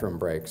bathroom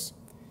breaks.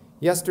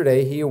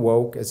 Yesterday he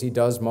awoke, as he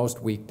does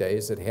most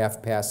weekdays, at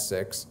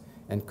 6:30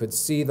 and could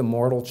see the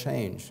mortal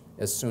change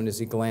as soon as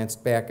he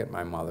glanced back at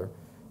my mother,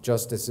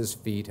 just as his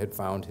feet had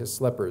found his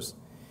slippers.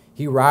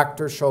 He rocked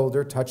her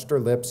shoulder, touched her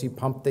lips. He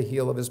pumped the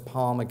heel of his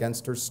palm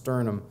against her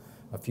sternum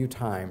a few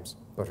times,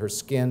 but her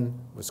skin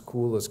was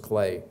cool as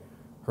clay.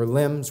 Her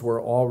limbs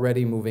were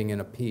already moving in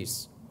a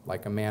piece,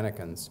 like a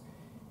mannequin's.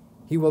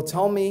 He will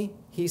tell me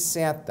he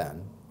sat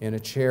then in a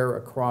chair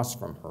across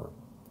from her.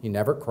 He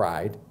never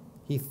cried.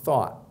 He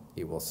thought,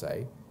 he will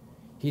say.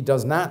 He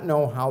does not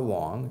know how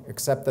long,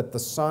 except that the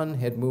sun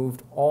had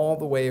moved all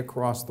the way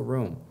across the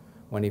room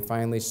when he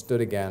finally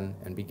stood again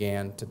and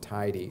began to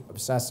tidy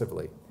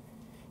obsessively.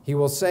 He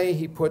will say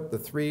he put the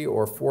 3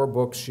 or 4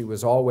 books she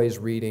was always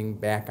reading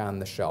back on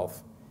the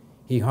shelf.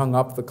 He hung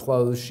up the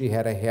clothes she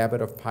had a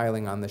habit of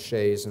piling on the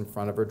chaise in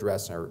front of her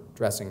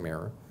dressing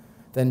mirror,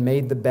 then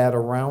made the bed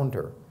around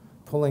her,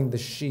 pulling the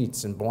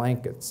sheets and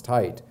blankets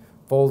tight,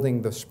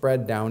 folding the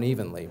spread down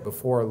evenly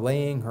before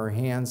laying her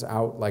hands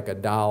out like a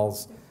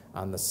doll's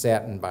on the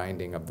satin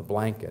binding of the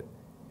blanket.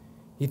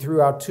 He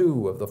threw out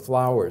 2 of the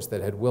flowers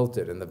that had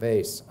wilted in the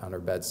vase on her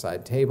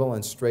bedside table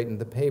and straightened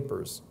the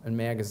papers and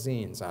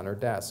magazines on her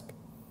desk.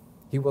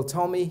 He will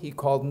tell me he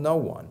called no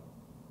one,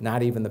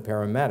 not even the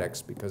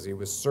paramedics, because he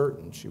was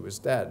certain she was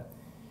dead.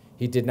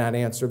 He did not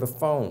answer the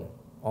phone,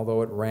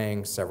 although it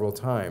rang several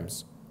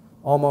times.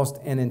 Almost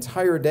an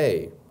entire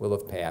day will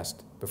have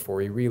passed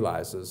before he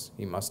realizes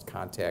he must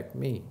contact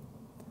me.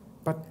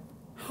 But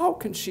how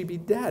can she be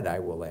dead, I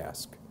will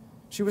ask?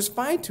 She was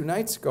fine 2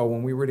 nights ago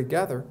when we were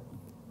together.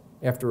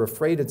 After a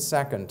freighted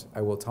second,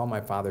 I will tell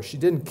my father she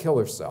didn't kill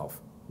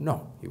herself.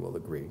 No, he will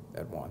agree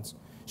at once.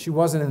 She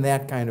wasn't in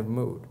that kind of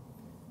mood.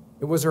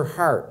 It was her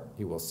heart,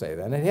 he will say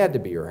then. It had to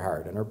be her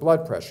heart and her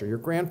blood pressure. Your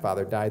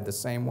grandfather died the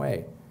same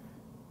way.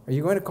 Are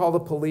you going to call the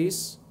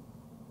police?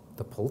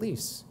 The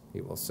police,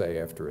 he will say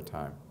after a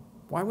time.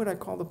 Why would I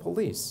call the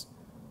police?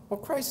 Well,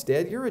 Christ,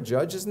 Dad, you're a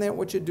judge. Isn't that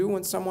what you do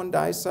when someone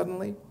dies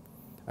suddenly?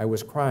 I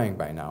was crying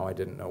by now. I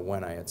didn't know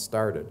when I had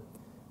started.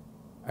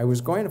 I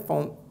was going to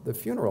phone the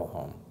funeral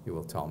home, he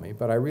will tell me,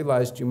 but I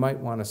realized you might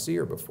want to see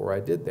her before I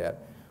did that.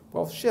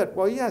 Well, shit,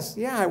 well,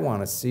 yeah, I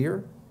want to see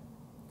her.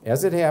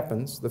 As it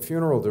happens, the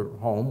funeral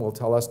home will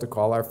tell us to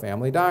call our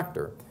family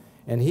doctor,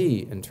 and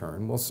he, in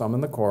turn, will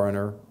summon the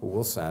coroner, who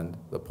will send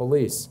the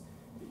police.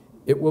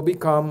 It will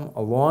become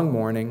a long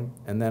morning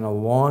and then a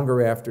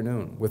longer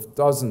afternoon, with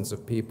dozens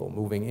of people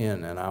moving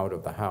in and out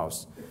of the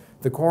house.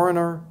 The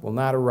coroner will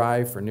not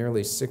arrive for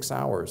nearly 6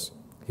 hours.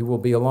 He will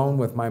be alone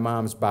with my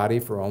mom's body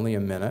for only a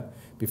minute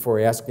before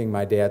asking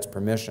my dad's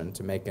permission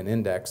to make an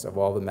index of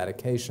all the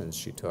medications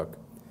she took.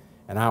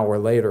 An hour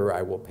later,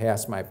 I will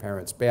pass my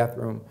parents'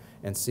 bathroom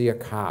and see a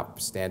cop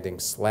standing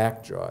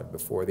slack-jawed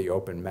before the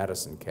open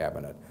medicine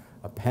cabinet,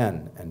 a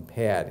pen and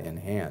pad in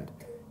hand.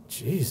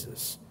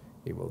 Jesus,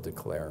 he will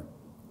declare.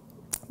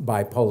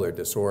 Bipolar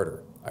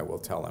disorder, I will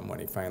tell him when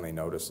he finally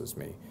notices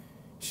me.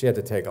 She had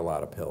to take a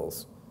lot of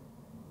pills.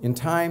 In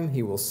time,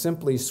 he will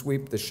simply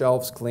sweep the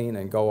shelves clean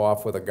and go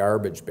off with a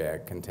garbage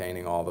bag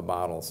containing all the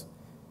bottles.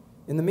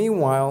 In the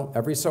meanwhile,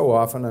 every so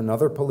often,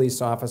 another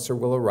police officer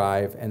will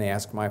arrive and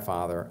ask my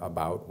father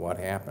about what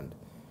happened.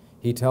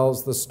 He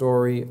tells the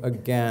story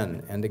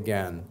again and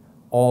again,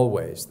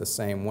 always the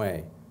same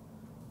way.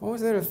 What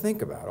was there to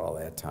think about all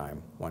that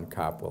time? One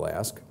cop will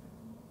ask.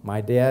 My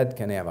dad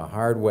can have a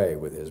hard way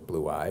with his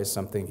blue eyes,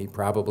 something he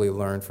probably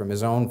learned from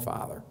his own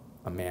father,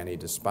 a man he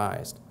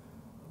despised.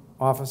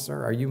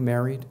 Officer, are you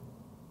married?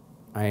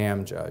 I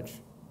am,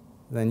 Judge.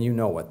 Then you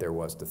know what there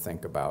was to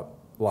think about.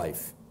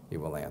 Life, he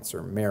will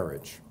answer.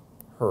 Marriage.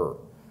 Her.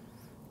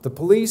 The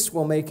police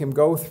will make him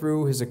go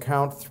through his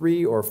account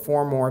 3 or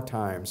 4 more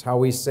times,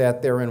 how he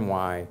sat there and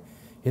why.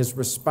 His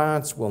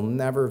response will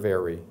never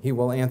vary. He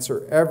will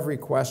answer every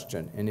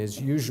question in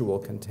his usual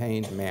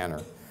contained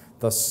manner.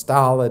 The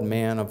stolid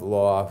man of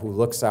law who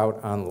looks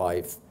out on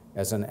life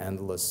as an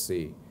endless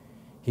sea.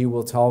 He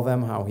will tell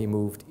them how he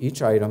moved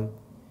each item.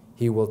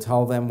 He will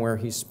tell them where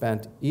he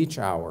spent each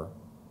hour,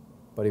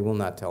 but he will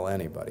not tell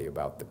anybody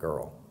about the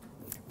girl.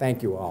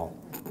 Thank you all.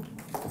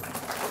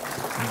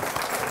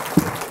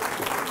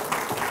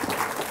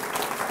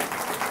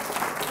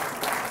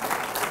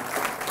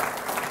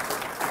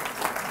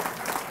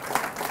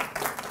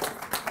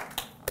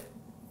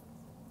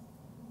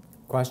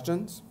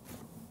 Questions?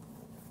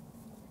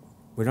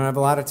 We don't have a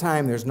lot of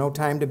time. There's no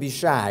time to be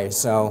shy,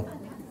 so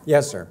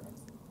yes, sir.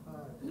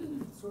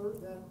 Sir,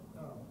 that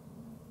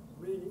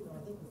reading,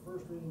 I think the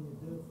first reading you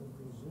did for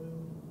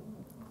Presumed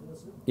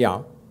Innocent,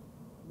 Yeah.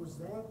 was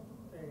that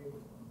a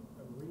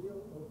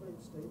real opening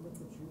statement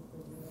that you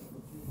figured out,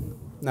 that you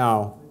did?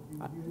 No.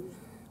 That you used?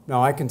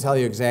 No, I can tell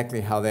you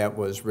exactly how that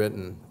was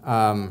written.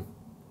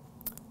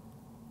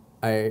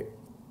 I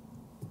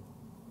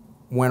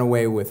went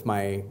away with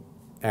my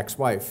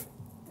ex-wife,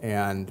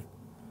 and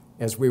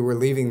as we were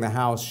leaving the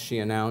house, she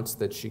announced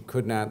that she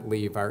could not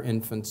leave our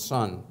infant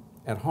son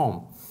at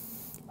home.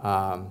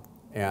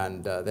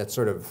 That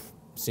sort of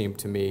seemed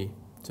to me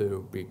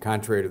to be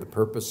contrary to the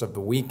purpose of the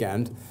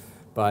weekend,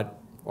 but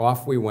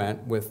off we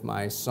went with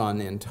my son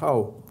in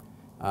tow,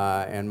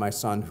 and my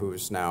son,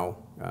 who's now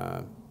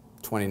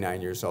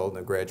 29 years old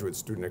and a graduate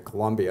student at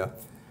Columbia,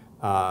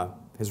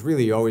 has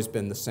really always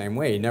been the same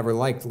way. He never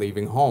liked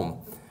leaving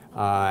home.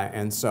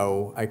 And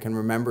so I can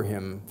remember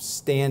him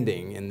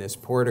standing in this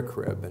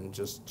porta-crib and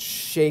just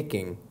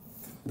shaking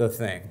the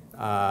thing.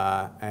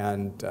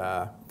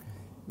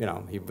 You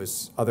know, he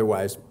was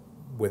otherwise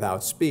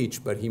without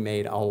speech, but he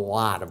made a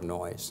lot of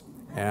noise.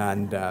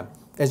 And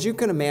as you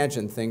can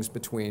imagine, things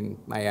between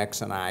my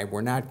ex and I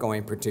were not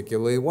going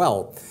particularly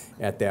well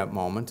at that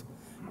moment.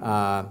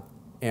 So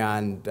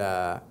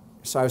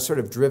I was sort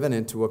of driven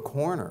into a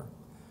corner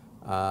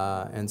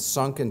and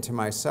sunk into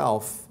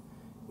myself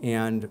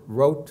and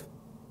wrote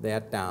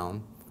that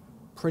down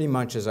pretty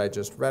much as I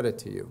just read it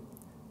to you.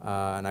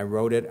 And I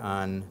wrote it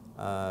on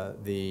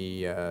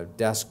the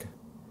desk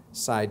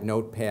side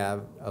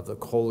notepad of the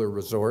Kohler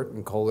Resort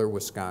in Kohler,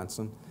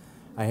 Wisconsin.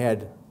 I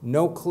had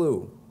no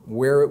clue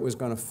where it was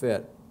going to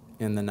fit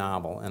in the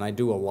novel, and I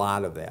do a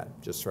lot of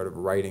that, just sort of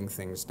writing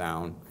things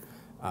down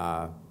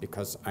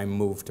because I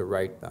moved to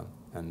write them.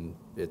 And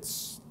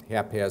it's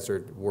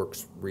haphazard,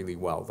 works really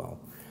well though.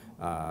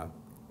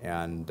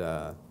 And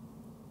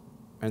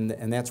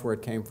that's where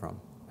it came from.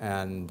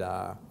 And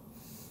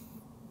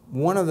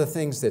one of the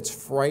things that's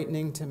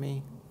frightening to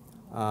me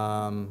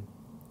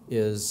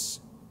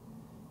is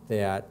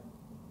that,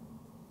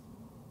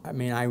 I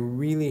mean, I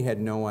really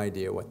had no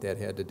idea what that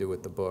had to do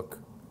with the book.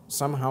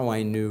 Somehow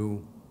I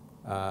knew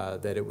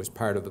that it was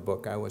part of the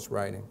book I was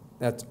writing.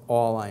 That's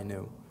all I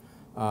knew.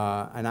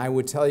 And I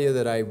would tell you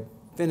that I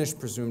finished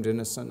Presumed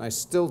Innocent, and I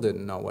still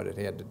didn't know what it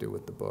had to do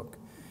with the book.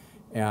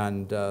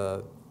 And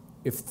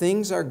if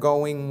things are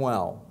going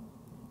well,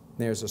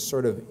 there's a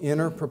sort of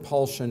inner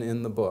propulsion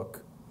in the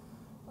book,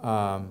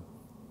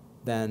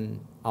 then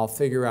I'll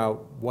figure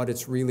out what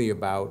it's really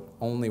about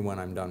only when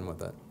I'm done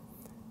with it.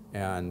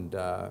 And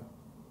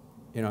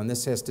you know, and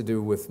this has to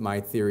do with my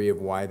theory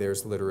of why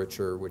there's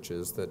literature, which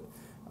is that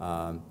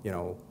you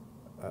know,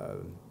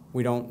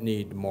 we don't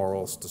need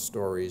morals to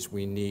stories.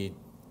 We need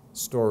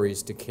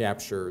stories to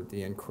capture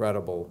the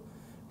incredible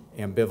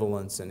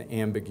ambivalence and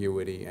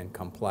ambiguity and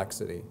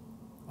complexity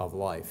of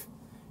life.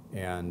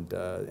 And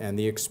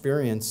the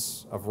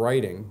experience of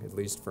writing, at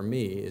least for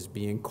me, is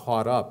being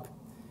caught up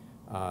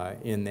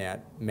in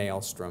that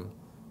maelstrom.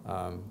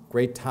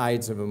 Great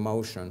tides of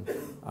emotion,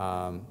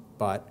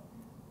 but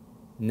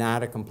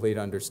not a complete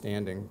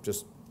understanding,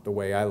 just the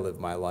way I live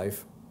my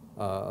life,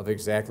 of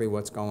exactly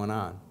what's going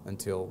on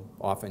until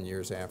often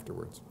years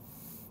afterwards.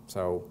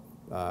 So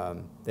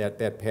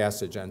that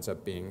passage ends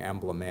up being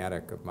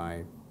emblematic of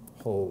my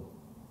whole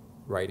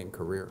writing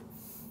career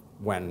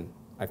when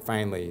I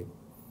finally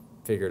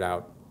figured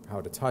out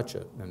how to touch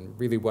it. And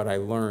really what I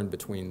learned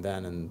between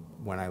then and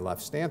when I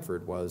left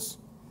Stanford was,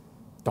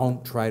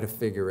 don't try to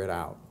figure it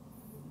out.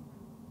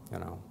 You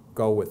know,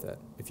 go with it.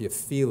 If you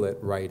feel it,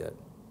 write it.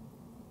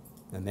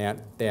 And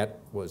that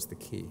was the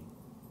key,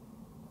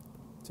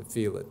 to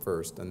feel it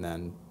first and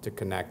then to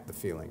connect the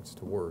feelings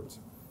to words.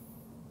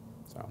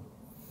 So,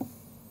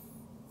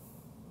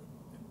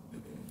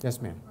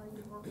 yes, ma'am. Are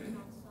you working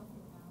on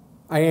something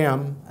now? I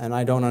am, and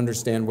I don't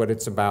understand what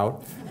it's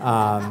about.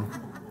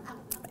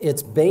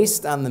 It's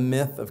based on the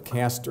myth of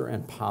Castor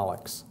and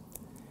Pollux.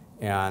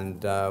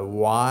 And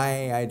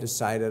why I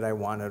decided I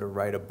wanted to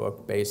write a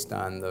book based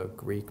on the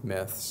Greek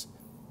myths,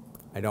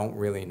 I don't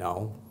really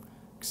know,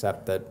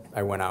 except that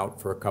I went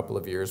out for a couple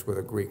of years with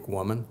a Greek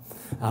woman.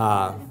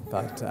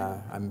 But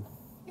I'm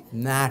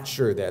not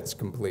sure that's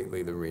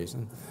completely the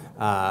reason.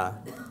 But,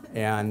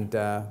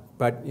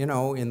 you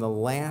know, in the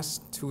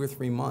last 2 or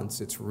 3 months,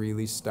 it's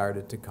really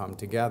started to come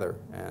together.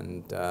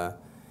 And,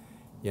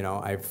 you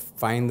know, I've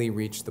finally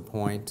reached the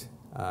point,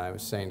 I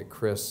was saying to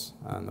Chris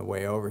on the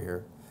way over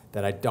here,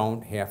 that I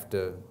don't have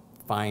to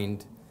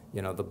find,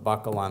 you know, the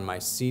buckle on my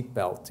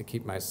seatbelt to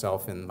keep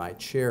myself in my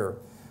chair.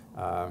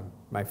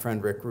 My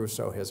friend Rick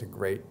Russo has a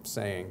great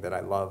saying that I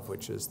love,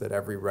 which is that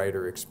every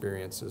writer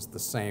experiences the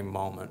same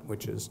moment,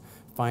 which is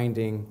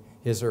finding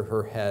his or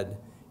her head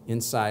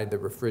inside the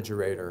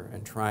refrigerator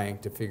and trying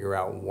to figure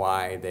out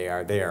why they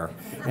are there.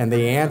 And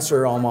the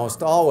answer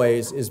almost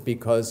always is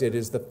because it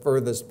is the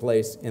furthest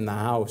place in the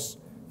house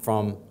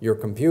from your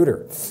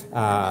computer.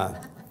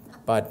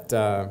 But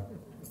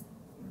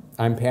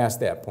I'm past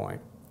that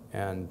point,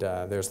 and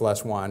there's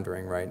less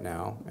wandering right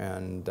now,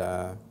 and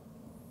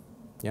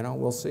you know,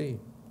 we'll see.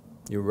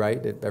 You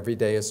write it every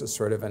day is a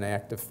sort of an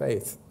act of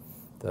faith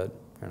that,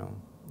 you know,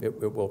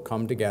 it will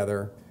come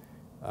together,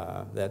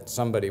 that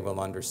somebody will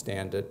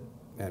understand it,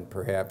 and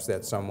perhaps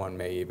that someone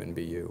may even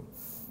be you.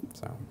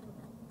 So,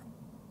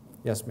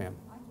 yes, ma'am.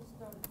 I just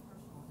started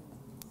personal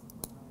injuries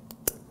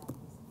this evening.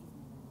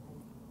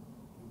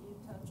 Can you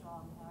touch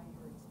on how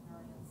your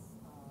experience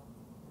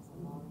as a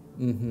lawyer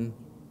Mm-hmm.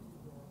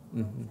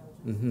 into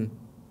the Mm-hmm. judges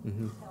Mm-hmm.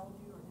 Mm-hmm. compelled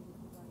you or didn't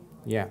compel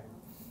you? Yeah.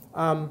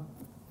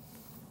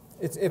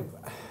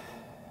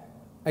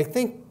 I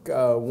think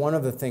one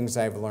of the things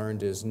I've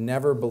learned is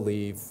never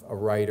believe a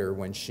writer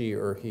when she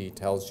or he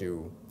tells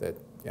you that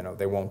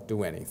they won't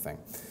do anything.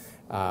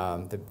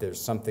 That there's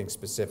something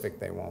specific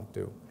they won't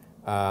do.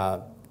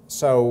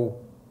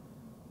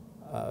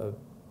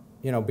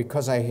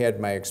 Because I had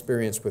my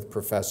experience with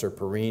Professor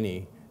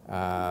Perini,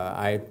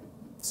 I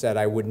said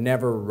I would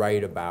never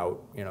write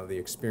about the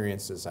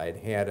experiences I'd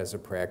had as a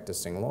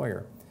practicing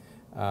lawyer.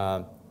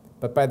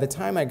 But by the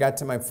time I got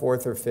to my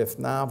fourth or fifth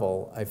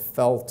novel, I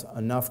felt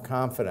enough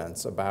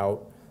confidence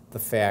about the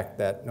fact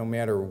that no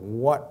matter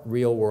what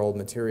real-world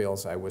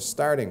materials I was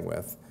starting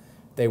with,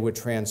 they would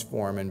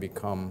transform and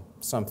become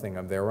something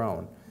of their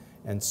own.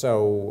 And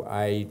so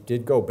I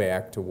did go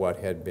back to what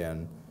had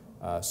been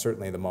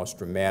certainly the most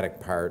dramatic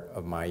part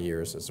of my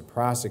years as a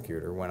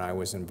prosecutor, when I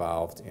was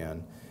involved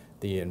in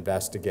the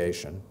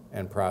investigation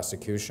and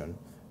prosecution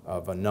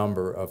of a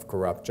number of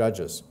corrupt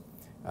judges.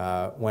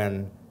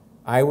 When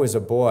I was a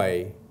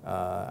boy,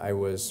 I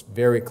was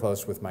very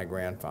close with my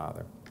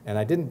grandfather. And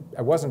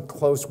I wasn't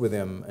close with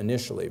him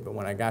initially, but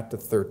when I got to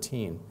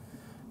 13,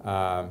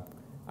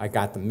 I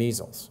got the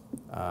measles.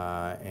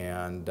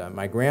 And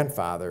my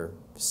grandfather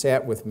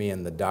sat with me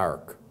in the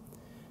dark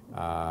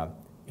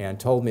and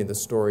told me the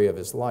story of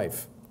his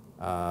life.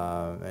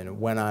 And it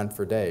went on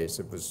for days.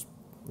 It was,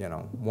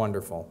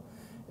 wonderful.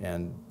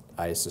 And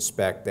I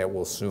suspect that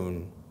will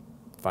soon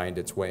find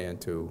its way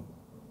into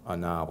a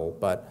novel.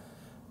 But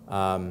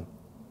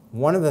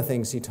one of the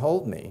things he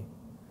told me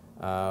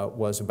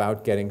was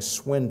about getting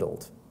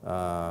swindled.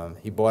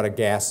 He bought a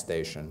gas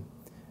station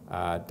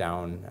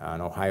down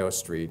on Ohio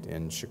Street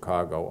in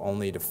Chicago,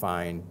 only to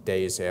find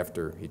days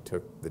after he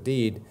took the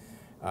deed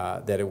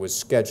that it was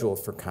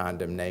scheduled for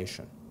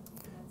condemnation.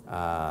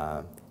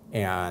 And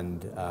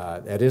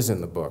that is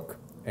in the book.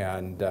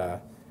 And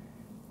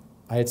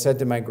I had said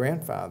to my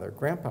grandfather,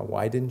 "Grandpa,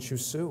 why didn't you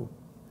sue?"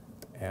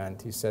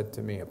 And he said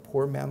to me, "A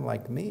poor man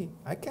like me,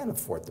 I can't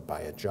afford to buy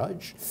a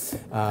judge."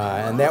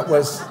 And that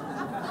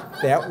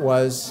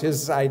was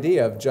his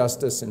idea of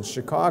justice in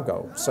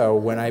Chicago. So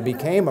when I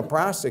became a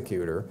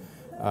prosecutor,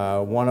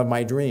 one of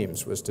my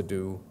dreams was to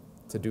do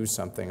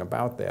something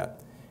about that.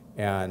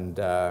 And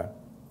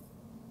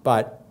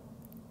but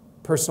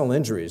Personal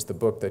Injuries, the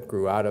book that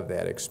grew out of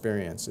that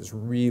experience, is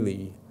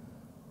really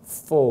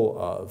full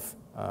of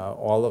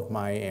all of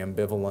my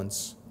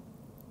ambivalence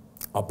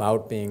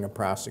about being a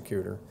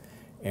prosecutor,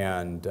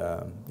 and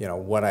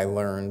what I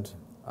learned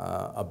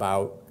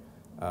about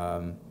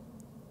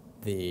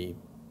the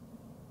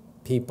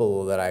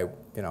people that I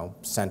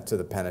sent to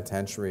the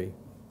penitentiary,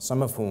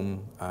 some of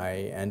whom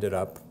I ended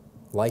up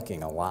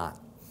liking a lot,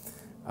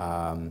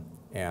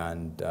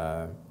 and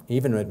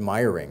even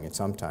admiring it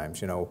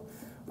sometimes.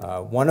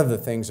 One of the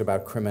things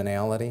about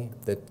criminality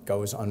that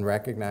goes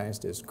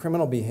unrecognized is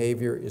criminal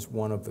behavior is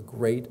one of the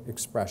great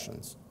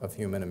expressions of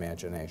human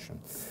imagination.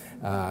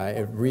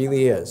 It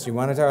really is. You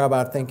want to talk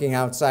about thinking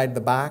outside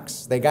the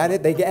box? They got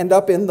it. They end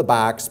up in the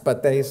box,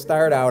 but they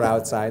start out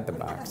outside the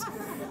box.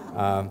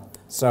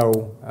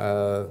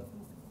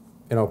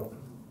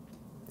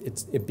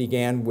 It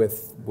began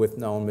with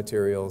known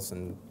materials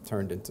and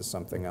turned into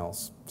something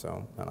else.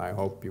 And I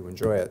hope you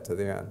enjoy it to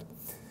the end.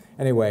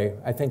 Anyway,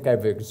 I think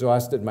I've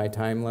exhausted my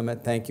time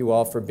limit. Thank you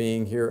all for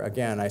being here.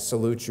 Again, I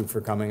salute you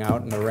for coming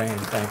out in the rain.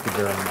 Thank you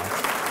very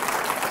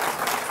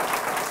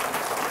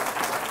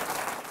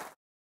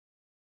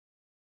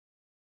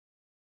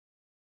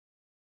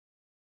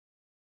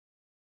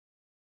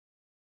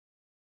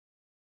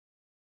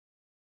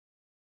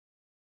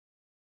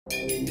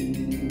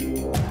much.